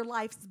chapter of your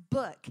life's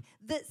book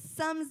that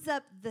sums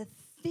up the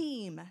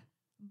theme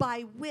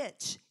by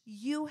which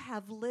you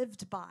have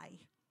lived by.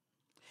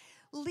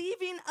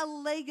 Leaving a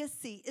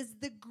legacy is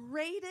the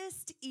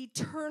greatest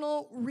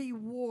eternal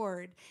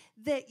reward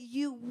that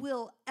you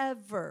will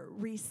ever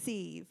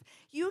receive.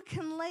 You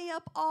can lay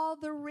up all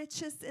the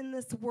riches in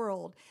this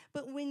world,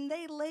 but when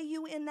they lay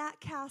you in that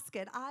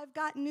casket, I've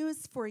got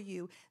news for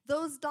you.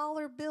 Those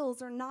dollar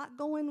bills are not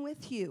going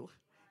with you.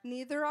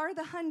 Neither are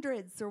the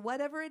hundreds or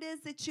whatever it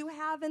is that you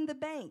have in the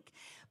bank.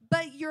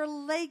 But your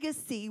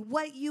legacy,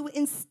 what you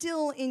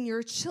instill in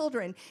your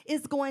children,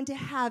 is going to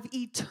have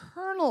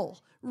eternal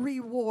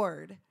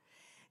reward.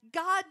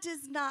 God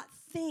does not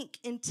think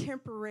in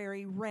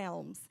temporary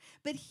realms,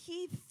 but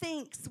he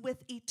thinks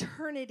with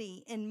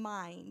eternity in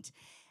mind.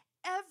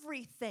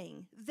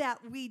 Everything that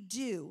we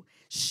do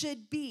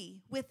should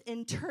be with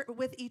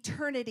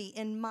eternity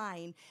in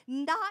mind,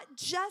 not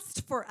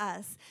just for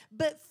us,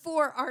 but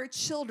for our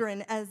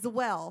children as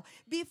well.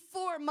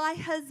 Before my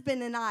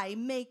husband and I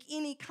make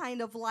any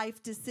kind of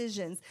life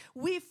decisions,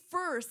 we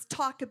first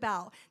talk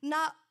about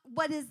not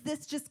what is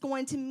this just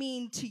going to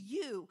mean to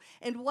you,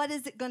 and what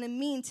is it going to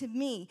mean to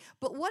me,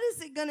 but what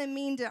is it going to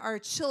mean to our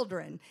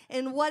children,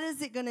 and what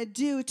is it going to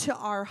do to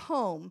our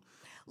home.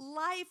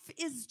 Life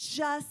is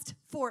just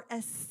for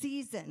a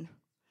season.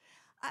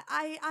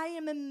 I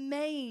am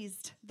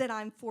amazed that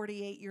I'm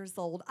 48 years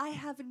old. I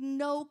have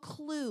no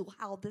clue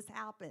how this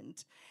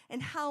happened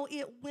and how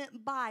it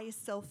went by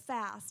so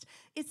fast.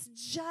 It's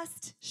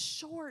just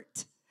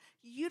short.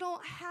 You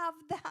don't have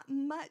that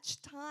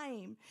much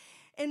time.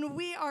 And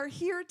we are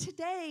here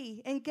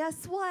today, and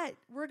guess what?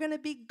 We're going to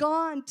be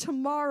gone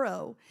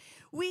tomorrow.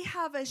 We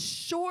have a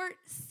short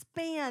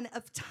span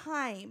of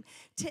time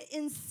to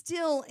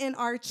instill in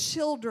our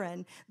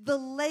children the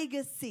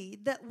legacy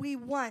that we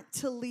want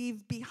to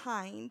leave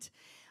behind.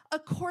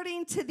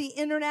 According to the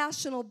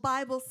International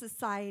Bible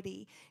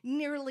Society,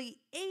 nearly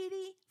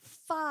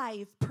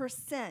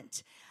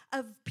 85%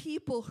 of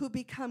people who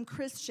become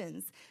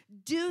Christians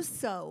do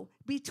so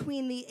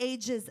between the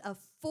ages of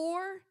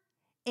 4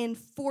 and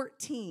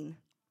 14.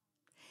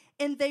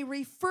 And they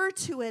refer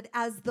to it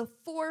as the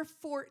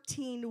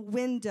 4-14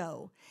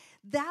 window.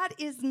 That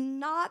is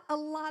not a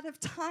lot of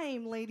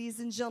time, ladies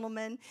and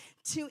gentlemen,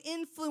 to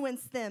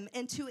influence them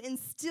and to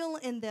instill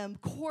in them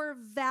core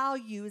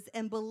values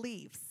and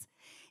beliefs.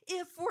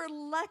 If we're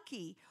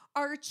lucky,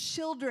 our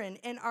children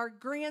and our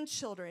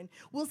grandchildren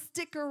will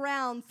stick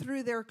around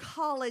through their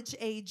college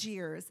age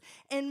years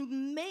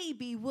and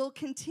maybe will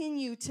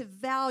continue to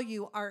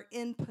value our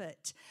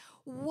input.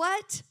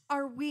 What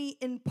are we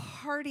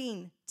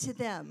imparting to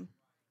them?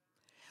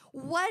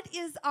 What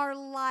is our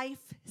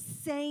life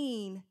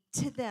saying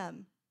to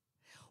them?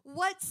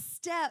 What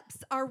steps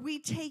are we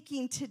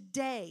taking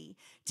today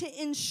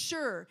to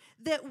ensure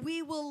that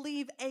we will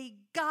leave a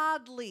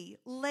godly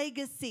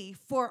legacy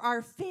for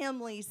our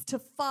families to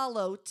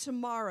follow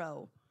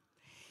tomorrow?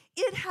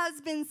 It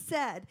has been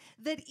said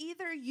that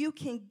either you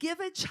can give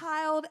a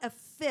child a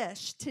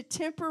fish to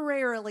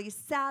temporarily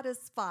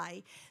satisfy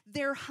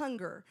their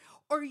hunger,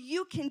 or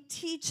you can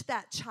teach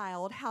that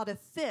child how to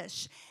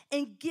fish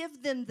and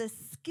give them the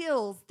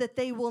skills that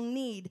they will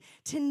need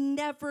to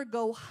never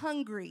go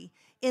hungry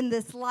in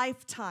this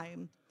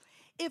lifetime.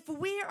 If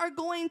we are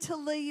going to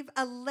leave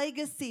a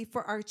legacy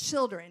for our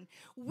children,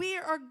 we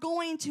are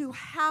going to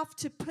have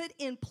to put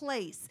in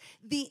place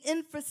the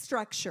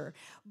infrastructure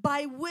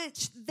by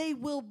which they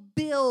will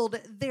build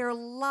their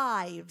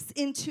lives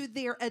into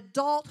their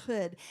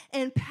adulthood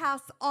and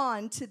pass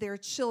on to their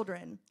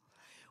children.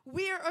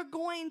 We are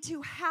going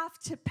to have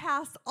to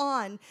pass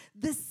on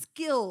the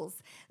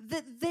skills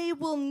that they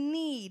will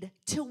need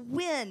to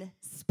win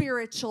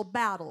spiritual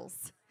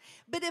battles.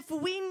 But if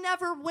we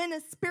never win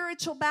a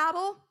spiritual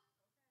battle,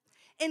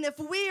 and if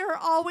we are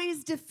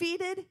always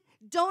defeated,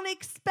 don't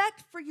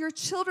expect for your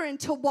children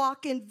to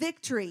walk in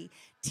victory.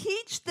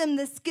 Teach them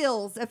the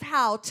skills of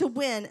how to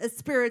win a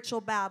spiritual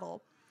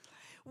battle.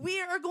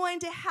 We are going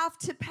to have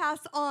to pass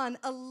on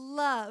a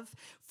love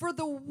for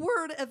the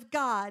Word of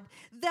God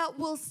that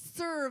will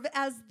serve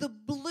as the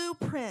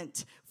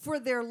blueprint for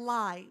their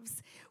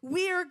lives.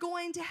 We are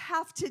going to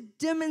have to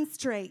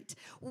demonstrate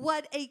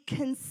what a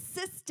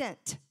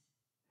consistent,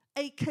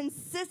 a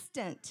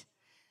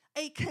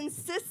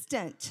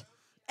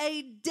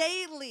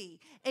daily,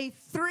 a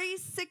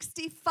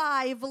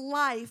 365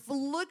 life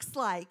looks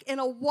like in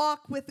a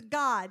walk with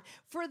God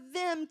for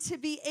them to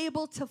be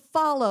able to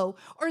follow,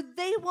 or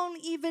they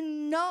won't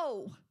even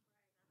know.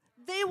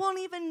 They won't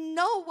even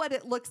know what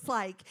it looks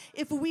like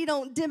if we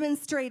don't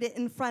demonstrate it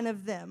in front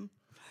of them.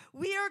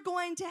 We are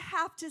going to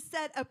have to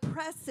set a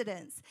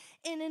precedence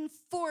and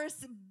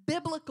enforce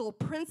biblical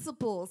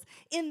principles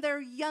in their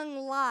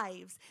young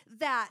lives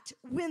that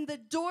when the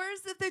doors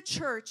of the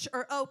church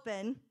are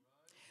open,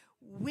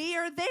 we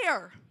are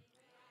there,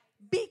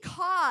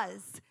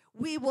 because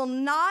we will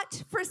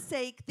not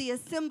forsake the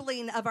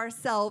assembling of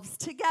ourselves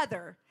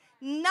together.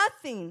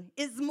 Nothing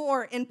is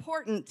more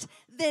important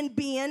than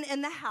being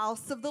in the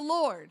house of the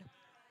Lord.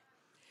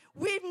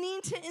 We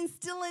need to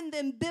instill in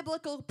them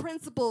biblical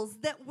principles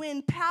that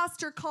when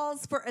pastor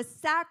calls for a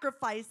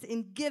sacrifice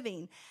in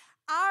giving,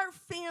 our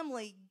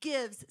family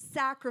gives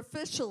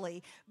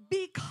sacrificially,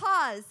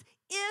 because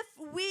if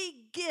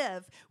we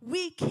give,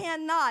 we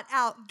cannot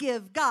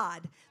outgive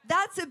God.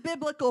 That's a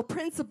biblical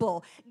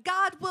principle.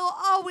 God will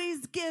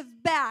always give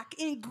back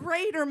in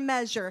greater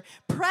measure,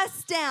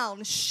 pressed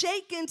down,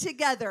 shaken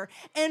together,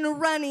 and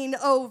running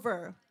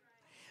over.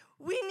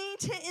 We need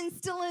to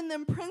instill in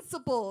them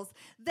principles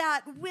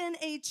that when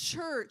the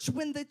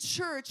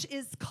church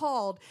is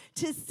called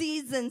to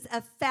seasons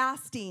of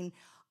fasting,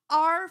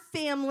 our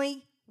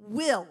family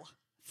will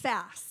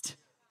fast.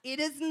 It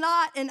is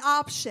not an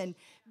option,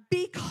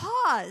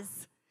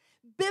 because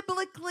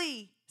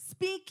biblically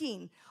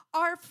speaking,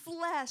 our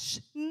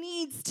flesh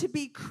needs to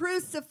be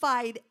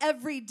crucified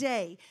every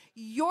day.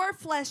 Your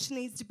flesh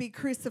needs to be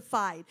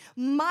crucified.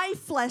 My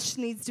flesh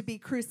needs to be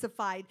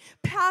crucified.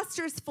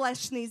 Pastor's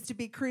flesh needs to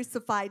be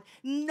crucified.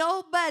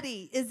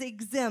 Nobody is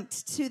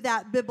exempt to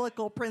that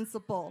biblical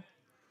principle.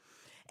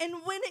 And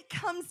when it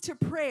comes to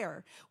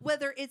prayer,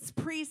 whether it's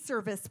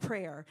pre-service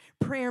prayer,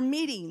 prayer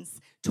meetings,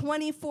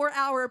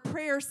 24-hour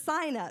prayer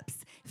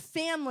sign-ups,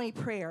 family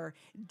prayer,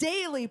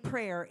 daily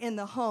prayer in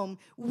the home,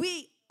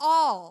 we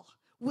all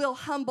will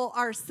humble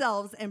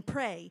ourselves and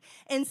pray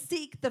and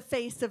seek the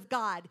face of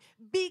God,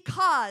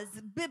 because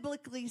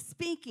biblically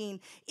speaking,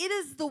 it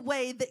is the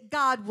way that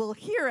God will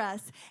hear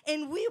us,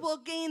 and we will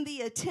gain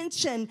the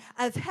attention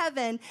of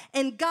heaven,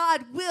 and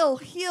God will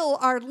heal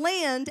our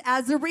land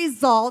as a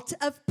result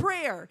of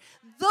prayer.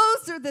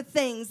 Those are the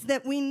things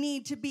that we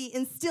need to be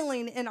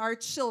instilling in our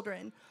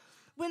children.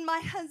 When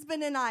my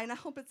husband and I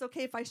hope it's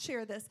okay if I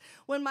share this,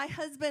 when my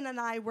husband and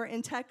I were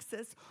in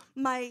Texas,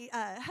 my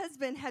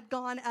husband had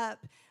gone up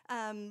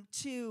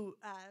to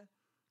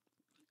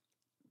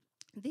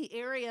the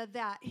area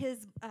that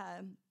his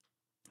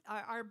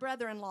our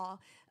brother-in-law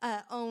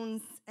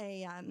owns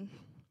a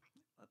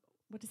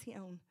what does he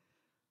own?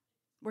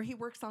 Where he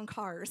works on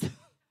cars,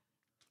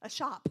 a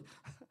shop,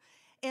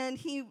 and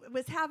he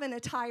was having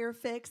a tire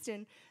fixed,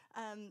 and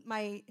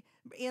my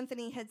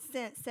Anthony had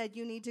said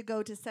you need to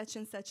go to such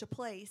and such a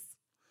place.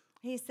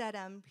 He said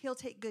he'll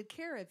take good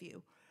care of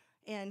you,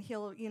 and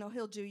he'll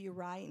do you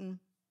right. And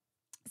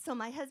so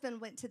my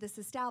husband went to this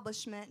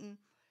establishment, and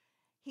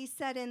he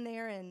sat in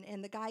there,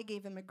 and the guy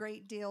gave him a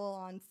great deal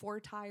on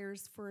 4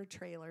 tires for a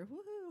trailer.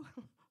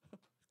 Woohoo!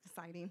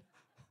 Exciting.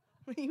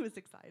 He was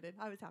excited.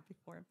 I was happy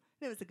for him.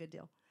 It was a good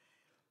deal.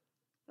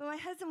 But my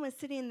husband was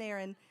sitting there,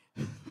 and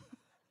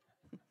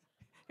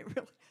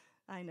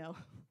I know,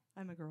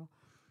 I'm a girl.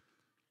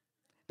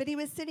 But he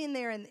was sitting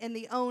there, and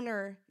the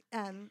owner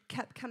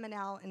kept coming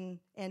out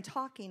and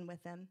talking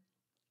with him.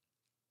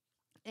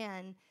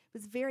 And it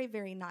was very,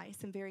 very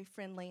nice and very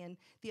friendly. And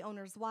the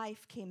owner's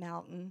wife came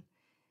out and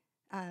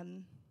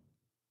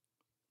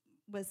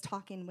was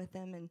talking with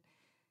him. And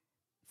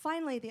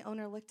finally, the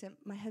owner looked at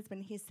my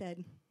husband. He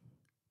said,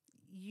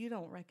 "You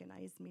don't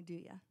recognize me, do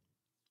you?"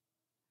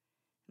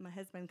 And my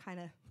husband kind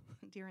of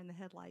deer in the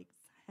headlights.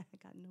 I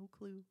got no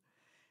clue.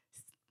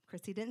 Of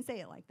course, he didn't say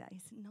it like that. He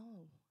said,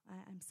 "No,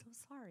 I'm so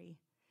sorry,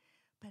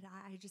 but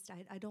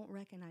I don't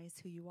recognize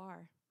who you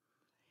are."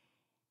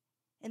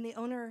 And the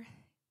owner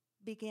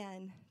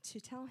began to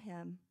tell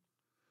him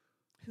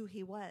who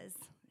he was.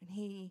 And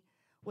he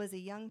was a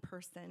young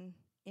person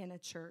in a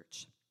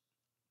church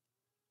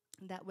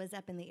that was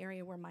up in the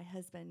area where my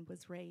husband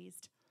was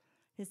raised.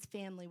 His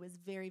family was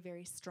very,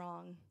 very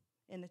strong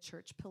in the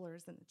church,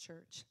 pillars in the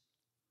church.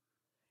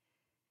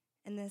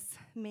 And this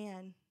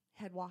man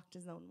had walked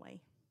his own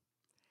way.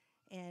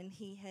 And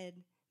he had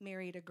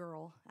married a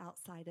girl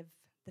outside of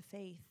the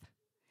faith.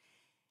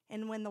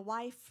 And when the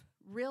wife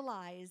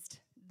realized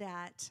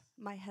that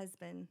my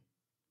husband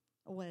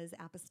was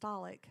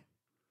apostolic,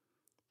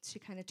 she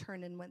kind of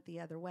turned and went the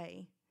other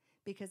way,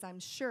 because I'm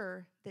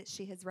sure that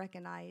she has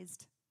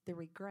recognized the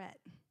regret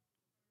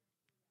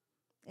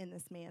in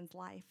this man's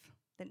life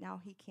that now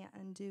he can't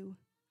undo.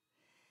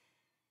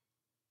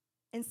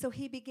 And so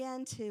he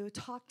began to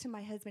talk to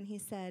my husband. He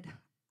said,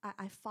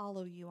 I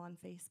follow you on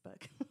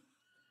Facebook.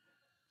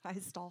 I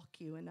stalk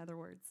you, in other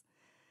words.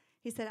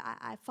 He said,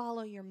 I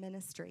follow your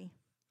ministry,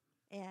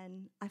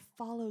 and I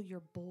follow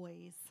your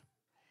boys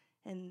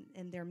and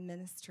their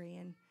ministry.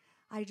 And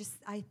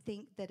I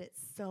think that it's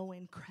so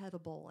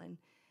incredible.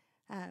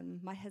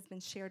 And my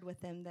husband shared with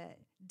them that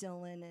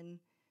Dylan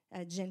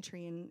and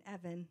Gentry and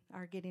Evan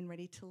are getting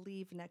ready to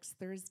leave next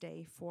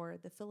Thursday for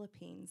the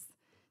Philippines.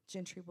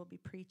 Gentry will be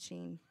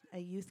preaching a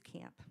youth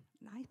camp,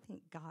 and I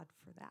thank God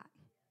for that.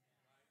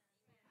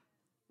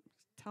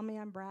 Tell me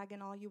I'm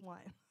bragging all you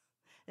want.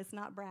 It's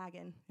not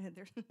bragging.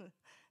 There's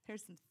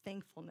some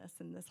thankfulness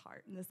in this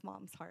heart, in this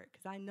mom's heart,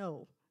 because I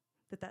know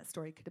that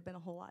story could have been a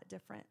whole lot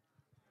different.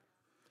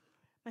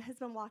 My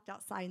husband walked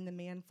outside, and the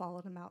man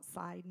followed him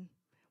outside and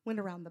went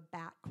around the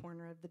back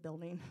corner of the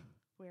building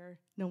where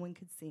no one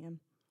could see him.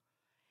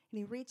 And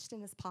he reached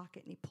in his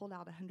pocket, and he pulled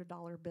out a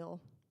 $100 bill.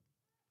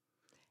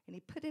 And he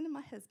put it in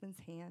my husband's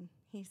hand.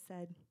 He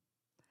said,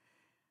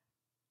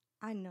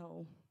 I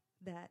know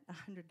that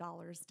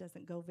 $100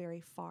 doesn't go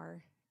very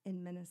far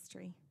in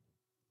ministry,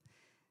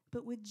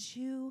 but would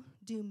you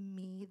do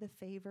me the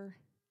favor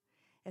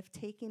of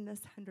taking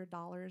this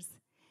 $100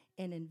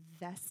 and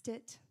invest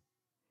it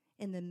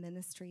in the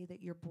ministry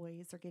that your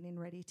boys are getting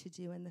ready to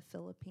do in the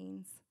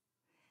Philippines?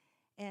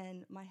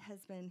 And my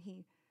husband,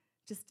 he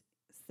just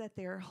sat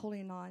there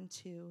holding on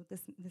to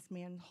this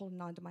man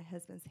holding on to my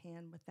husband's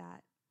hand with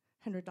that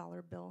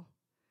 $100 bill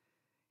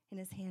in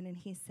his hand, and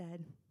he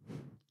said,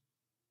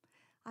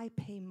 I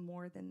pay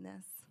more than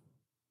this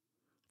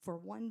for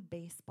one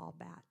baseball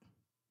bat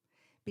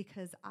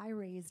because I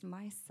raised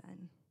my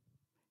son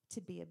to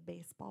be a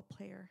baseball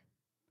player.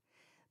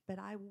 But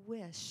I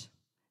wish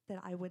that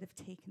I would have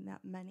taken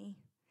that money,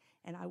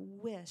 and I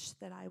wish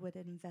that I would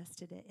have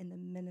invested it in the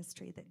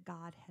ministry that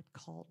God had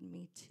called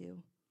me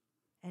to.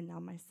 And now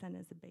my son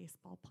is a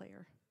baseball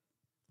player.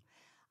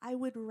 I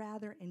would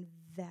rather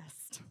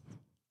invest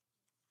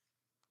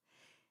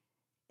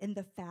in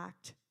the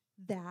fact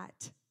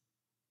that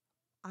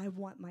I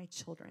want my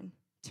children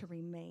to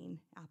remain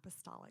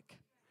apostolic.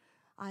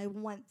 I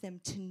want them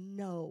to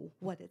know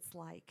what it's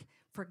like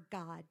for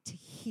God to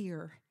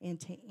hear and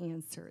to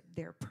answer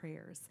their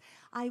prayers.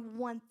 I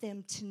want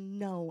them to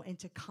know and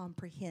to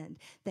comprehend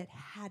that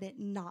had it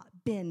not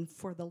been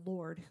for the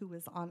Lord who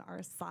is on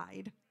our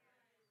side,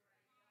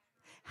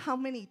 how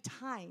many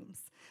times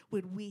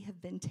would we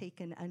have been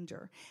taken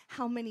under?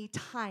 How many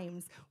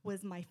times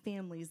was my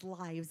family's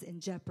lives in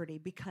jeopardy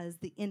because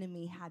the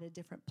enemy had a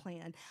different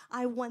plan?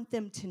 I want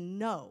them to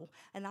know,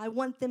 and I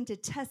want them to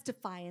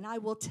testify, and I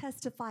will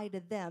testify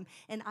to them,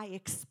 and I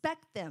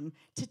expect them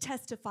to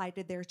testify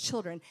to their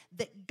children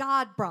that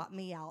God brought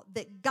me out,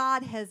 that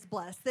God has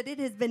blessed, that it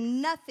has been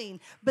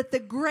nothing but the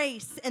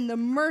grace and the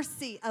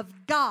mercy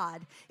of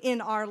God in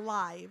our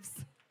lives.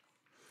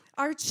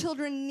 Our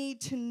children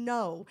need to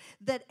know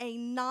that a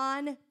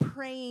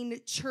non-praying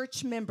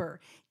church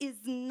member is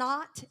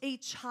not a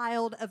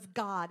child of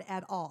God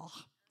at all.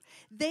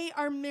 They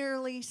are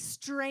merely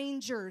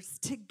strangers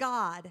to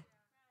God,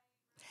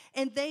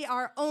 and they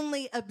are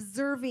only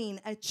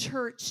observing a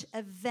church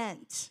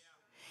event.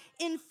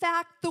 In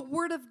fact, the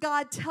Word of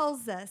God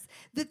tells us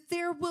that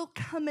there will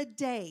come a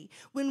day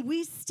when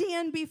we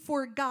stand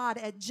before God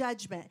at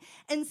judgment,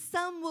 and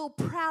some will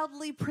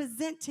proudly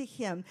present to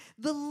Him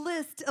the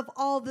list of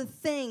all the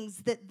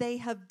things that they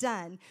have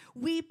done.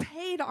 We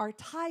paid our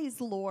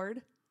tithes,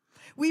 Lord.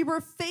 We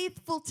were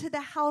faithful to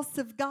the house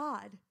of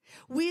God.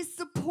 We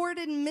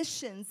supported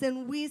missions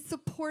and we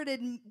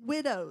supported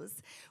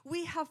widows.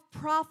 We have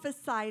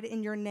prophesied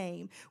in your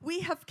name.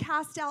 We have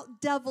cast out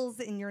devils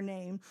in your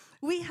name.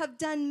 We have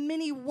done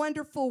many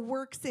wonderful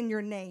works in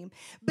your name.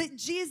 But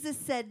Jesus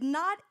said,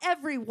 not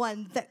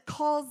everyone that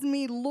calls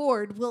me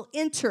Lord will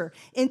enter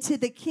into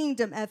the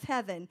kingdom of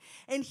heaven.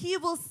 And He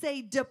will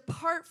say,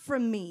 depart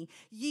from me,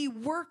 ye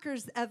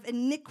workers of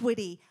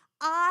iniquity.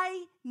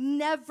 I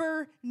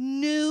never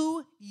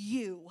knew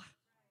you.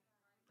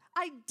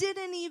 I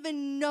didn't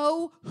even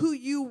know who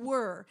you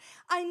were.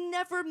 I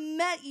never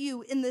met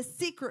you in the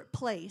secret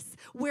place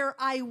where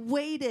I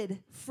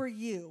waited for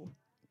you.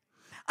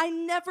 I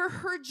never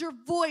heard your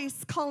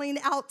voice calling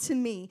out to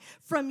me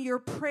from your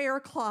prayer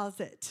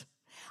closet.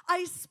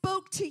 I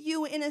spoke to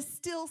you in a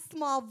still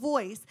small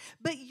voice,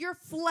 but your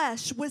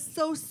flesh was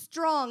so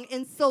strong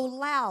and so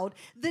loud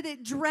that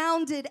it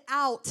drowned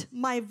out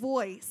my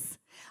voice.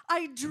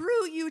 I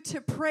drew you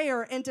to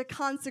prayer and to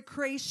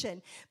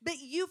consecration, but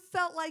you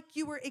felt like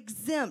you were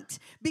exempt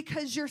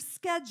because your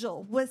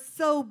schedule was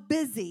so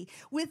busy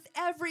with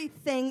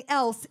everything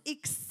else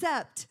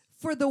except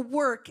for the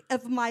work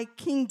of my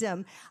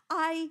kingdom.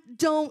 I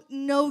don't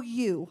know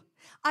you.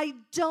 I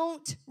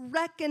don't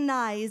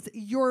recognize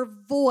your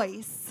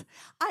voice.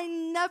 I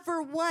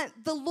never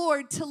want the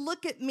Lord to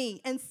look at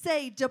me and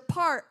say,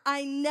 depart,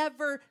 I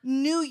never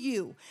knew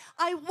you.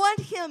 I want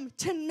Him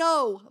to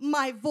know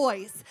my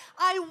voice.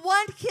 I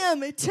want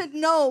Him to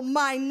know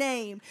my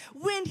name.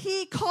 When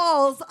He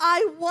calls,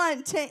 I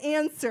want to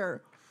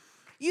answer.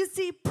 You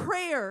see,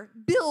 prayer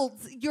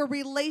builds your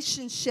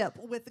relationship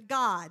with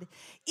God.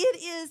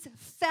 It is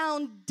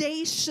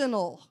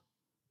foundational.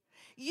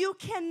 You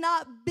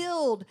cannot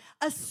build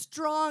a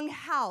strong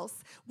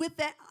house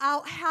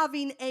without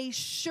having a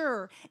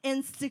sure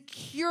and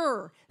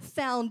secure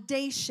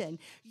foundation.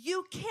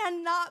 You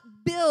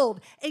cannot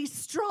build a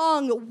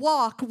strong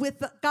walk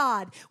with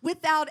God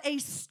without a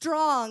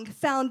strong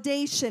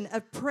foundation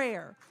of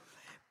prayer.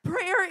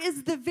 Prayer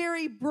is the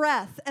very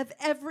breath of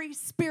every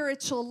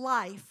spiritual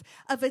life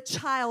of a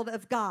child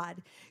of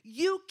God.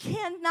 You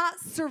cannot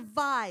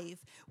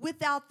survive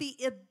without the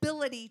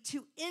ability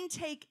to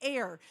intake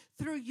air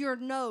through your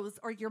nose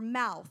or your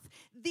mouth.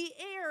 The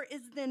air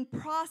is then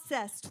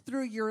processed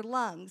through your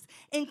lungs,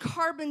 and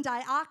carbon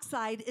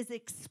dioxide is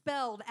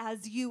expelled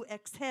as you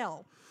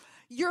exhale.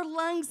 Your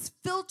lungs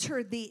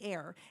filter the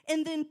air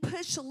and then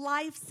push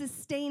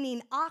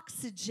life-sustaining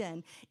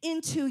oxygen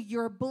into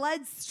your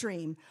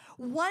bloodstream.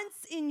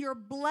 Once in your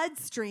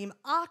bloodstream,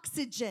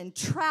 oxygen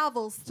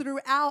travels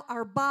throughout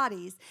our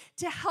bodies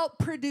to help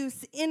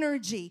produce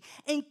energy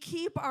and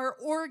keep our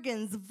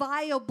organs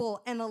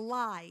viable and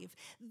alive.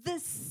 The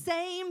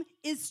same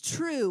is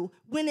true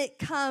when it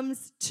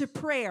comes to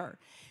prayer.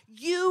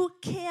 You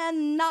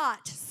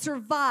cannot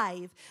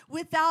survive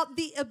without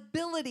the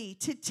ability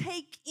to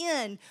take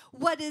in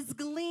what is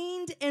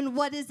gleaned and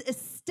what is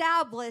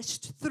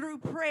established through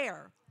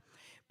prayer.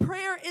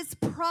 Prayer is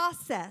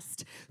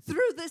processed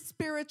through the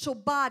spiritual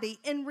body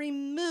and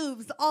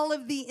removes all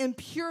of the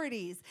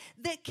impurities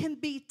that can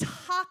be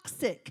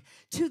toxic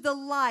to the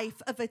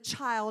life of a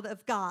child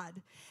of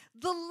God.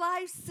 The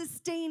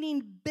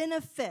life-sustaining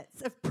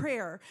benefits of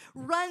prayer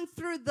run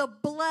through the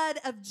blood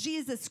of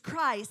Jesus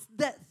Christ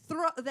that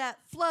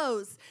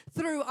flows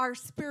through our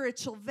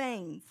spiritual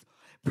veins.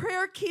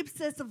 Prayer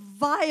keeps us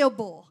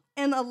viable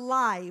and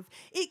alive.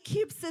 It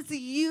keeps us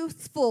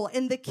useful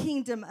in the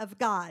kingdom of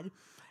God.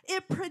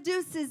 It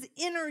produces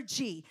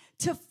energy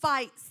to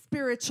fight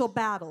spiritual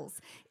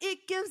battles.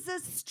 It gives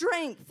us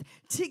strength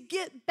to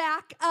get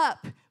back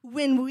up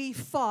when we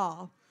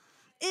fall.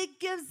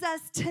 It gives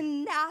us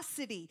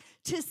tenacity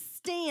to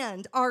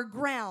stand our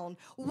ground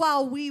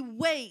while we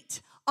wait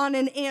on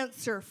an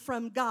answer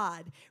from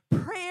God.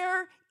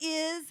 Prayer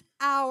is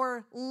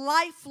our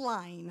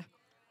lifeline.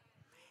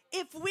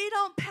 If we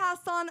don't pass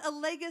on a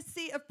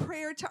legacy of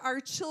prayer to our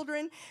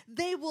children,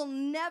 they will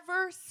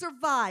never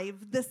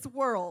survive this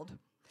world.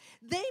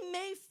 They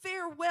may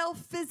fare well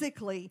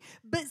physically,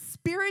 but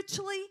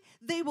spiritually,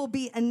 they will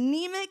be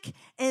anemic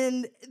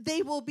and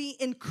they will be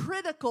in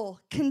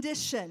critical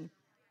condition.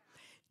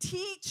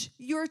 Teach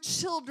your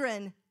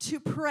children to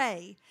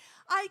pray.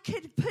 I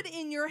could put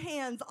in your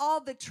hands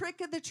all the trick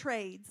of the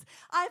trades.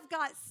 I've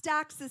got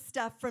stacks of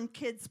stuff from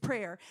Kids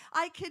Prayer.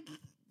 I could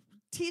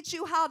teach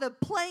you how to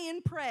play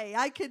and pray.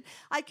 I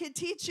could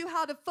teach you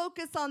how to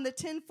focus on the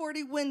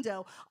 1040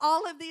 window.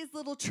 All of these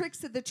little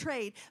tricks of the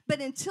trade.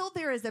 But until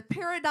there is a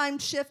paradigm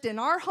shift in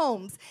our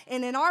homes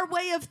and in our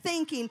way of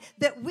thinking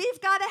that we've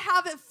got to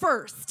have it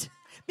first,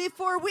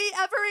 before we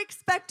ever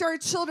expect our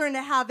children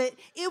to have it,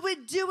 it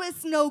would do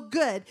us no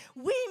good.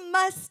 We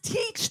must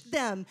teach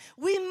them.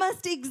 We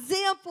must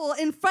example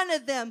in front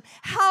of them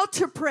how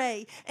to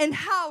pray and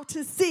how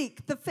to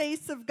seek the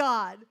face of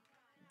God.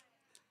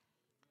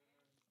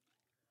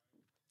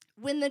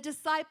 When the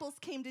disciples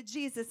came to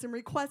Jesus and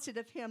requested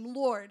of him,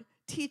 Lord,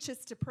 teach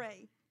us to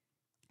pray,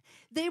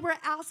 they were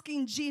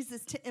asking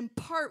Jesus to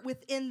impart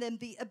within them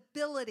the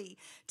ability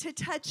to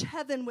touch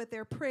heaven with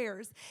their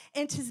prayers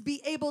and to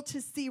be able to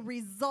see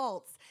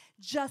results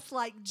just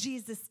like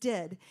Jesus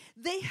did.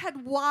 They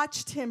had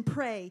watched him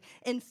pray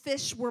and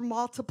fish were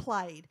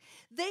multiplied.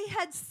 They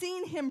had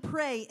seen him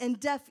pray and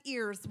deaf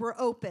ears were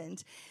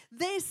opened.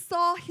 They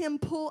saw him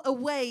pull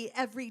away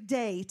every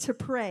day to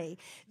pray.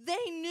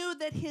 They knew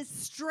that his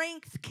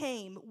strength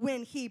came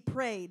when he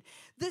prayed.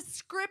 The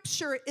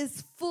scripture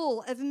is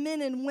full of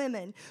men and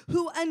women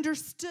who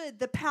understood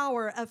the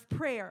power of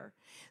prayer.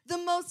 The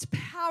most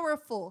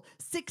powerful,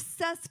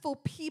 successful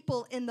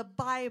people in the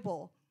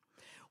Bible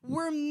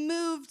were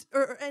moved,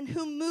 and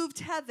who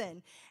moved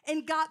heaven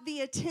and got the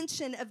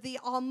attention of the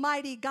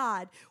Almighty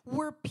God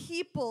were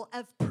people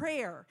of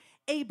prayer.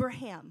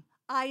 Abraham,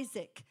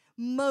 Isaac,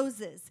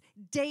 Moses,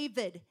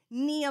 David,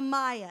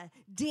 Nehemiah,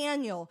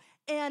 Daniel,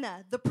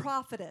 Anna, the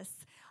prophetess.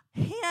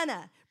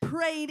 Hannah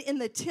prayed in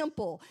the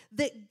temple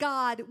that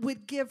God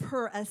would give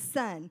her a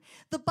son.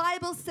 The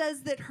Bible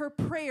says that her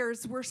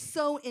prayers were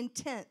so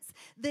intense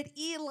that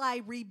Eli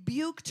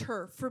rebuked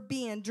her for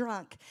being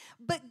drunk.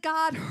 But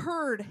God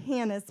heard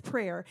Hannah's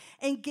prayer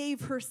and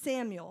gave her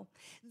Samuel.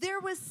 There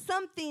was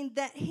something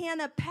that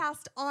Hannah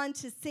passed on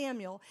to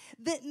Samuel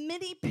that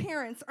many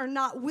parents are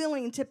not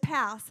willing to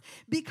pass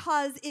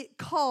because it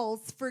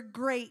calls for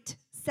great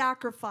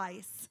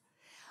sacrifice.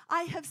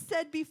 I have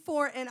said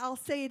before, and I'll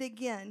say it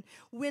again,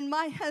 when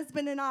my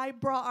husband and I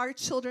brought our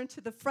children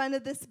to the front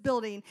of this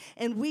building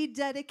and we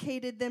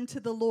dedicated them to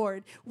the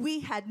Lord,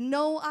 we had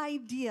no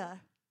idea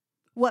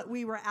what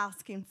we were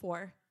asking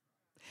for.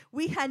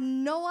 We had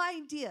no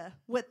idea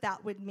what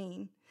that would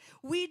mean.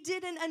 We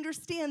didn't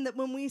understand that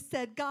when we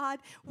said, God,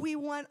 we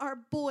want our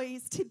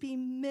boys to be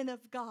men of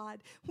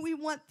God. We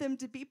want them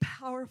to be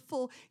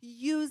powerful.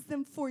 Use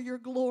them for your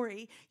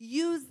glory.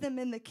 Use them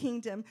in the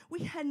kingdom. We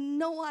had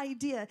no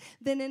idea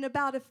that in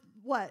about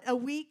a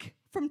week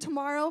from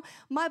tomorrow,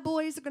 my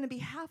boys are going to be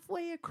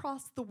halfway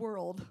across the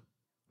world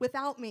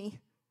without me.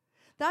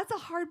 That's a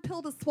hard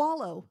pill to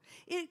swallow.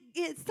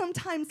 It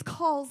sometimes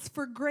calls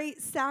for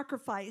great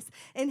sacrifice,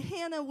 and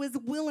Hannah was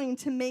willing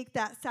to make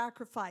that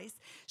sacrifice.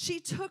 She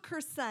took her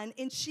son,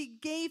 and she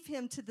gave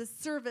him to the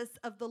service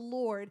of the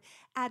Lord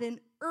at an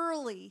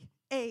early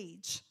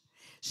age.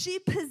 She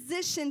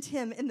positioned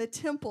him in the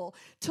temple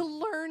to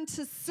learn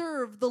to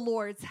serve the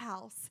Lord's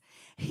house.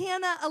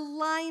 Hannah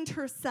aligned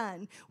her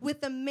son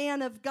with a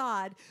man of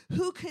God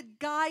who could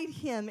guide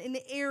him in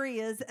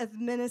areas of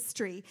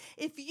ministry.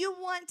 If you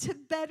want to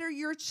better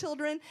your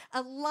children,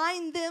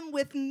 align them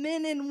with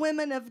men and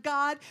women of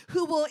God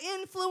who will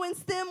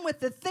influence them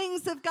with the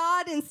things of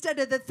God instead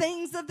of the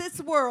things of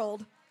this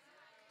world.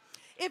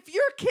 If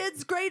your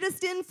kids'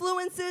 greatest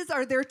influences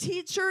are their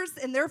teachers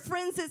and their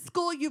friends at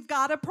school, you've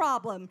got a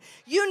problem.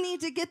 You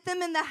need to get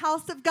them in the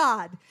house of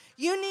God.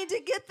 You need to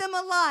get them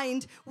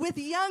aligned with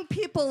young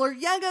people or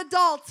young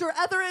adults or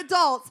other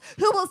adults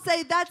who will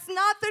say, that's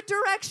not the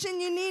direction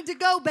you need to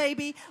go,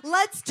 baby.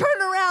 Let's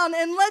turn around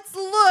and let's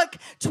look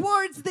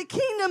towards the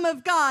kingdom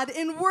of God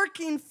and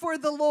working for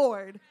the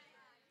Lord.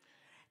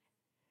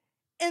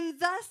 And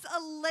thus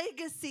a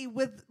legacy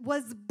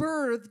was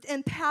birthed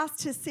and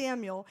passed to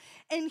Samuel.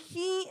 And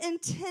he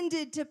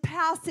intended to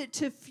pass it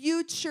to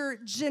future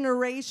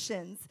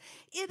generations.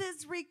 It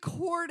is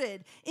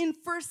recorded in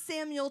 1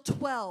 Samuel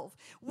 12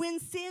 when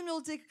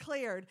Samuel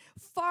declared,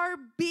 far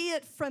be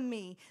it from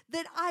me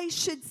that I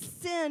should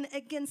sin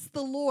against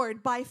the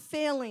Lord by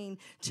failing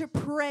to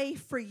pray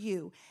for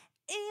you.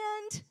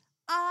 And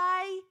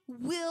I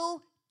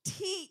will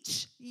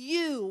teach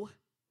you.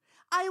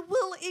 I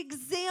will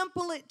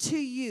example it to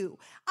you.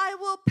 I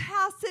will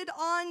pass it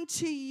on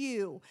to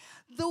you,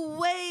 the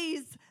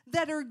ways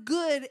that are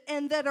good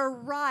and that are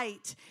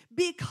right,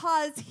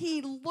 because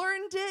he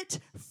learned it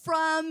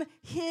from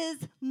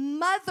his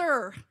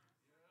mother.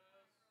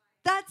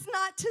 That's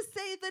not to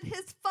say that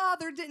his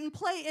father didn't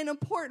play an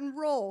important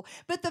role,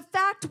 but the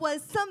fact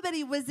was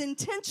somebody was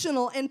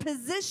intentional in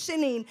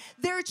positioning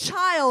their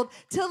child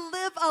to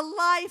live a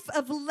life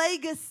of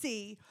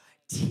legacy.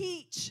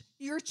 Teach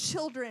your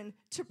children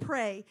to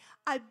pray.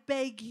 I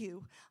beg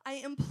you, I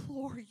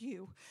implore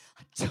you,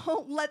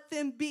 don't let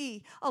them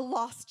be a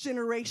lost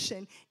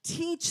generation.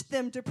 Teach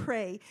them to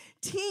pray.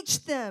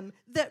 Teach them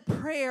that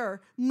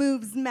prayer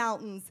moves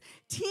mountains.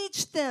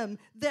 Teach them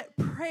that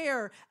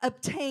prayer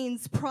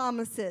obtains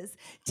promises.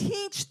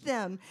 Teach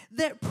them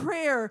that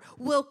prayer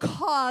will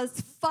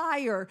cause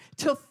fire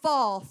to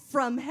fall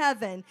from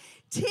heaven.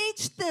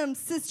 Teach them,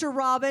 Sister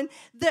Robin,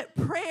 that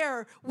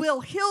prayer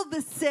will heal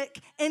the sick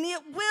and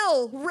it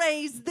will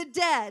raise the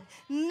dead.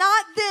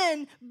 Not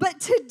then, but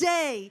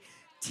today.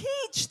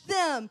 Teach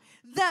them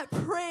that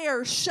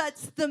prayer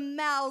shuts the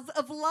mouths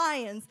of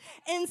lions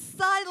and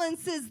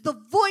silences the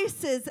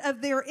voices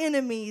of their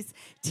enemies.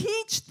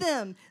 Teach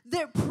them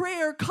that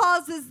prayer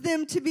causes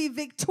them to be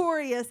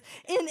victorious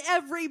in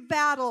every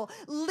battle.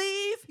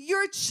 Leave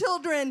your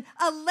children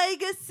a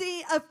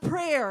legacy of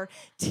prayer.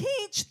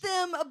 Teach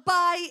them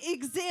by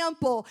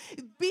example.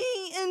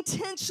 Be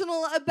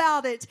intentional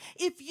about it.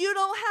 If you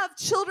don't have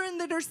children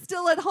that are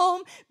still at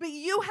home, but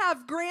you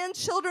have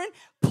grandchildren,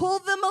 pull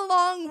them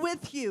along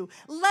with you.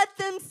 Let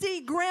them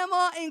see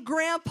grandma and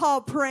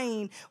grandpa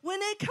praying. When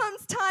it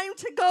comes time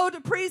to go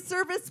to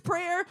pre-service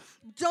prayer,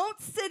 don't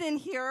sit in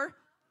here.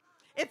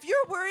 If you're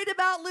worried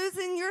about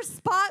losing your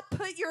spot,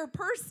 put your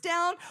purse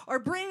down or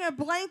bring a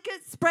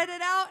blanket, spread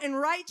it out, and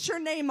write your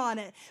name on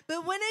it.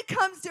 But when it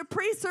comes to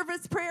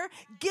pre-service prayer,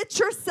 get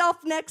yourself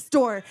next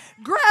door.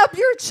 Grab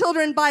your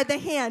children by the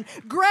hand.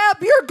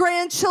 Grab your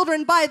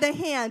grandchildren by the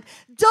hand.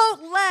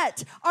 Don't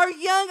let our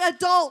young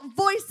adult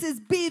voices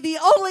be the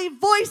only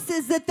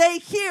voices that they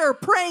hear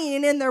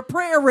praying in their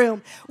prayer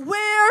room.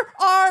 Where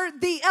are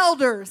the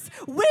elders?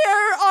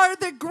 Where are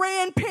the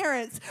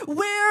grandparents?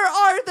 Where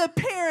are the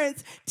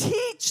parents?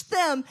 Teach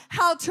them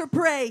how to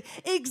pray.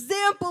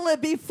 Example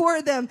it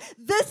before them.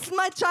 This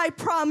much I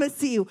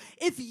promise you.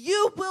 If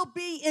you will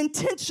be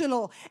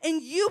intentional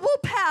and you will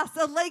pass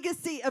a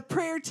legacy of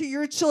prayer to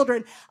your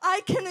children,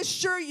 I can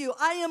assure you,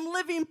 I am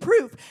living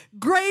proof.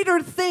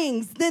 Greater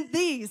things than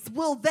these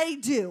will they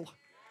do.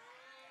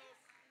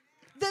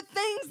 The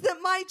things that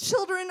my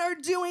children are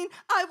doing,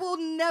 I will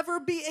never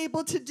be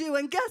able to do.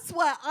 And guess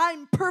what?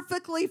 I'm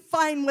perfectly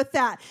fine with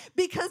that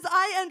because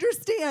I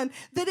understand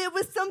that it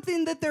was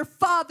something that their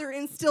father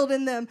instilled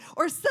in them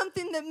or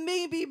something that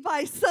maybe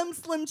by some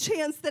slim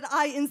chance that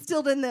I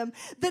instilled in them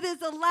that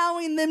is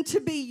allowing them to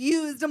be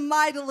used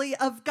mightily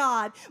of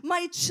God.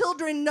 My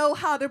children know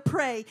how to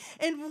pray.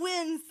 And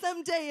when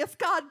someday, if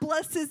God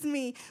blesses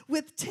me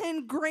with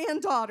 10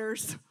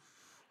 granddaughters,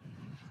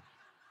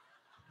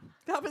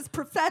 that was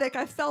prophetic.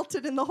 I felt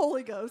it in the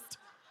Holy Ghost.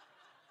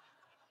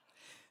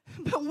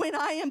 But when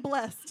I am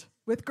blessed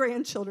with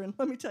grandchildren.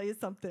 Let me tell you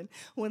something.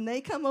 When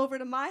they come over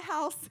to my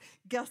house,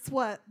 guess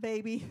what,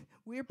 baby?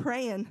 We're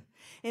praying.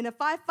 And if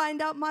I find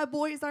out my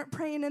boys aren't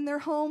praying in their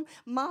home,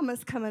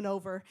 mama's coming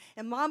over.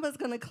 And mama's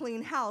going to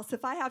clean house.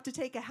 If I have to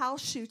take a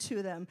house shoe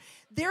to them,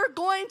 they're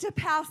going to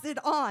pass it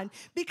on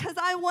because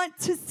I want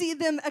to see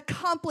them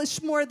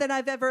accomplish more than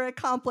I've ever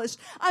accomplished.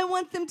 I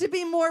want them to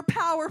be more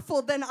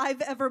powerful than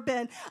I've ever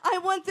been. I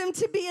want them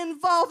to be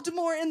involved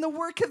more in the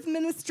work of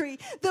ministry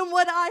than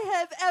what I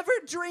have ever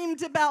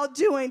dreamed about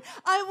doing.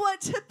 I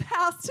want to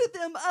pass to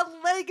them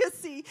a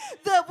legacy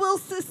that will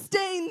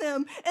sustain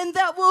them and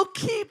that will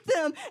keep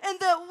them, and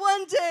that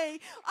one day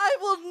I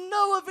will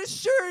know of a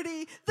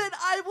surety that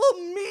I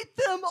will meet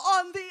them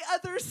on the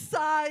other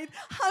side.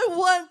 I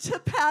want to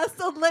pass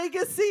a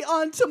legacy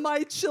on to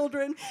my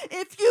children.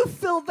 If you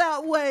feel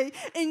that way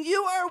and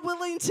you are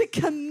willing to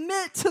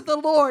commit to the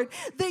Lord,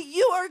 that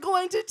you are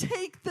going to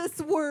take this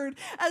word,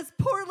 as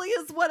poorly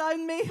as what I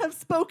may have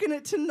spoken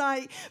it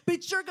tonight,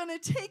 but you're going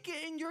to take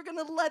it and you're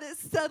going to let it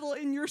settle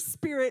in your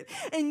spirit,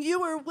 and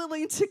you are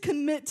willing to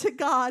commit to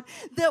God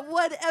that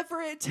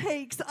whatever it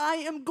takes, I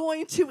am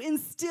going to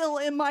instill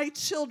in my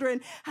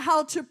children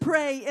how to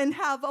pray and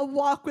have a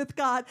walk with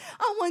God.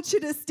 I want you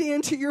to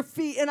stand to your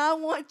feet and I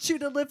want you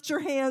to lift your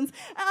hands.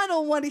 I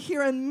don't want to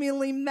hear a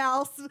mealy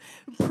mouse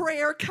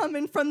prayer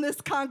coming from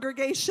this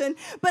congregation,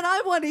 but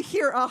I want to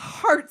hear a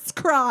heart's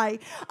cry.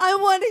 I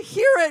want to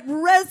hear it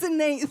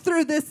resonate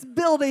through this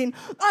building.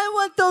 I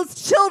want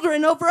those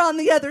children over on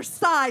the other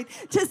side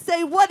to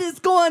say, what is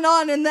going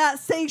on in that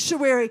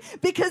sanctuary?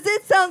 Because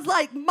it sounds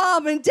like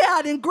mom and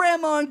dad and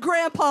grandma and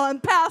grandpa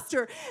and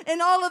pastor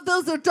and all of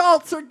those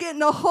adults are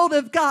getting a hold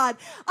of God.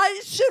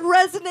 It should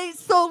resonate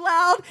so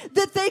loud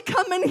that they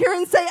come in here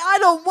and say, I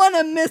don't want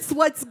to miss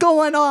what's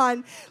going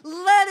on.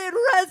 Let it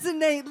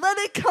resonate. Let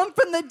it come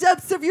from the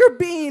depths of your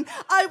being.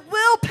 I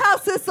will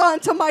pass this on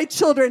to my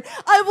children.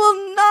 I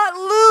will not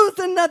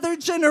lose another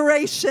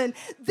generation.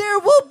 There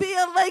will be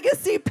a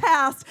legacy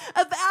passed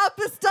of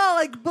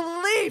apostolic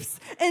beliefs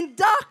and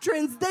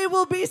doctrines. They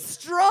will be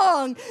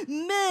strong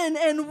men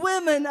and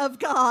women of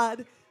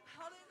God.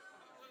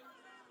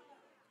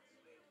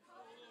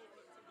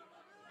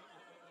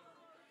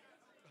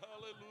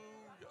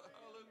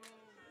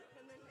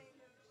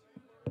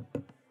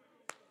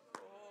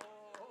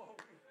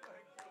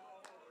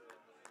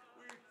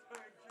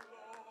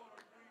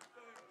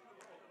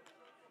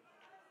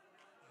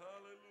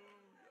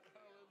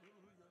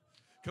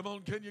 Come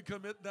on, can you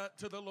commit that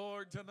to the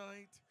Lord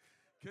tonight?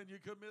 Can you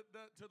commit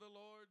that to the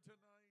Lord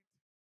tonight?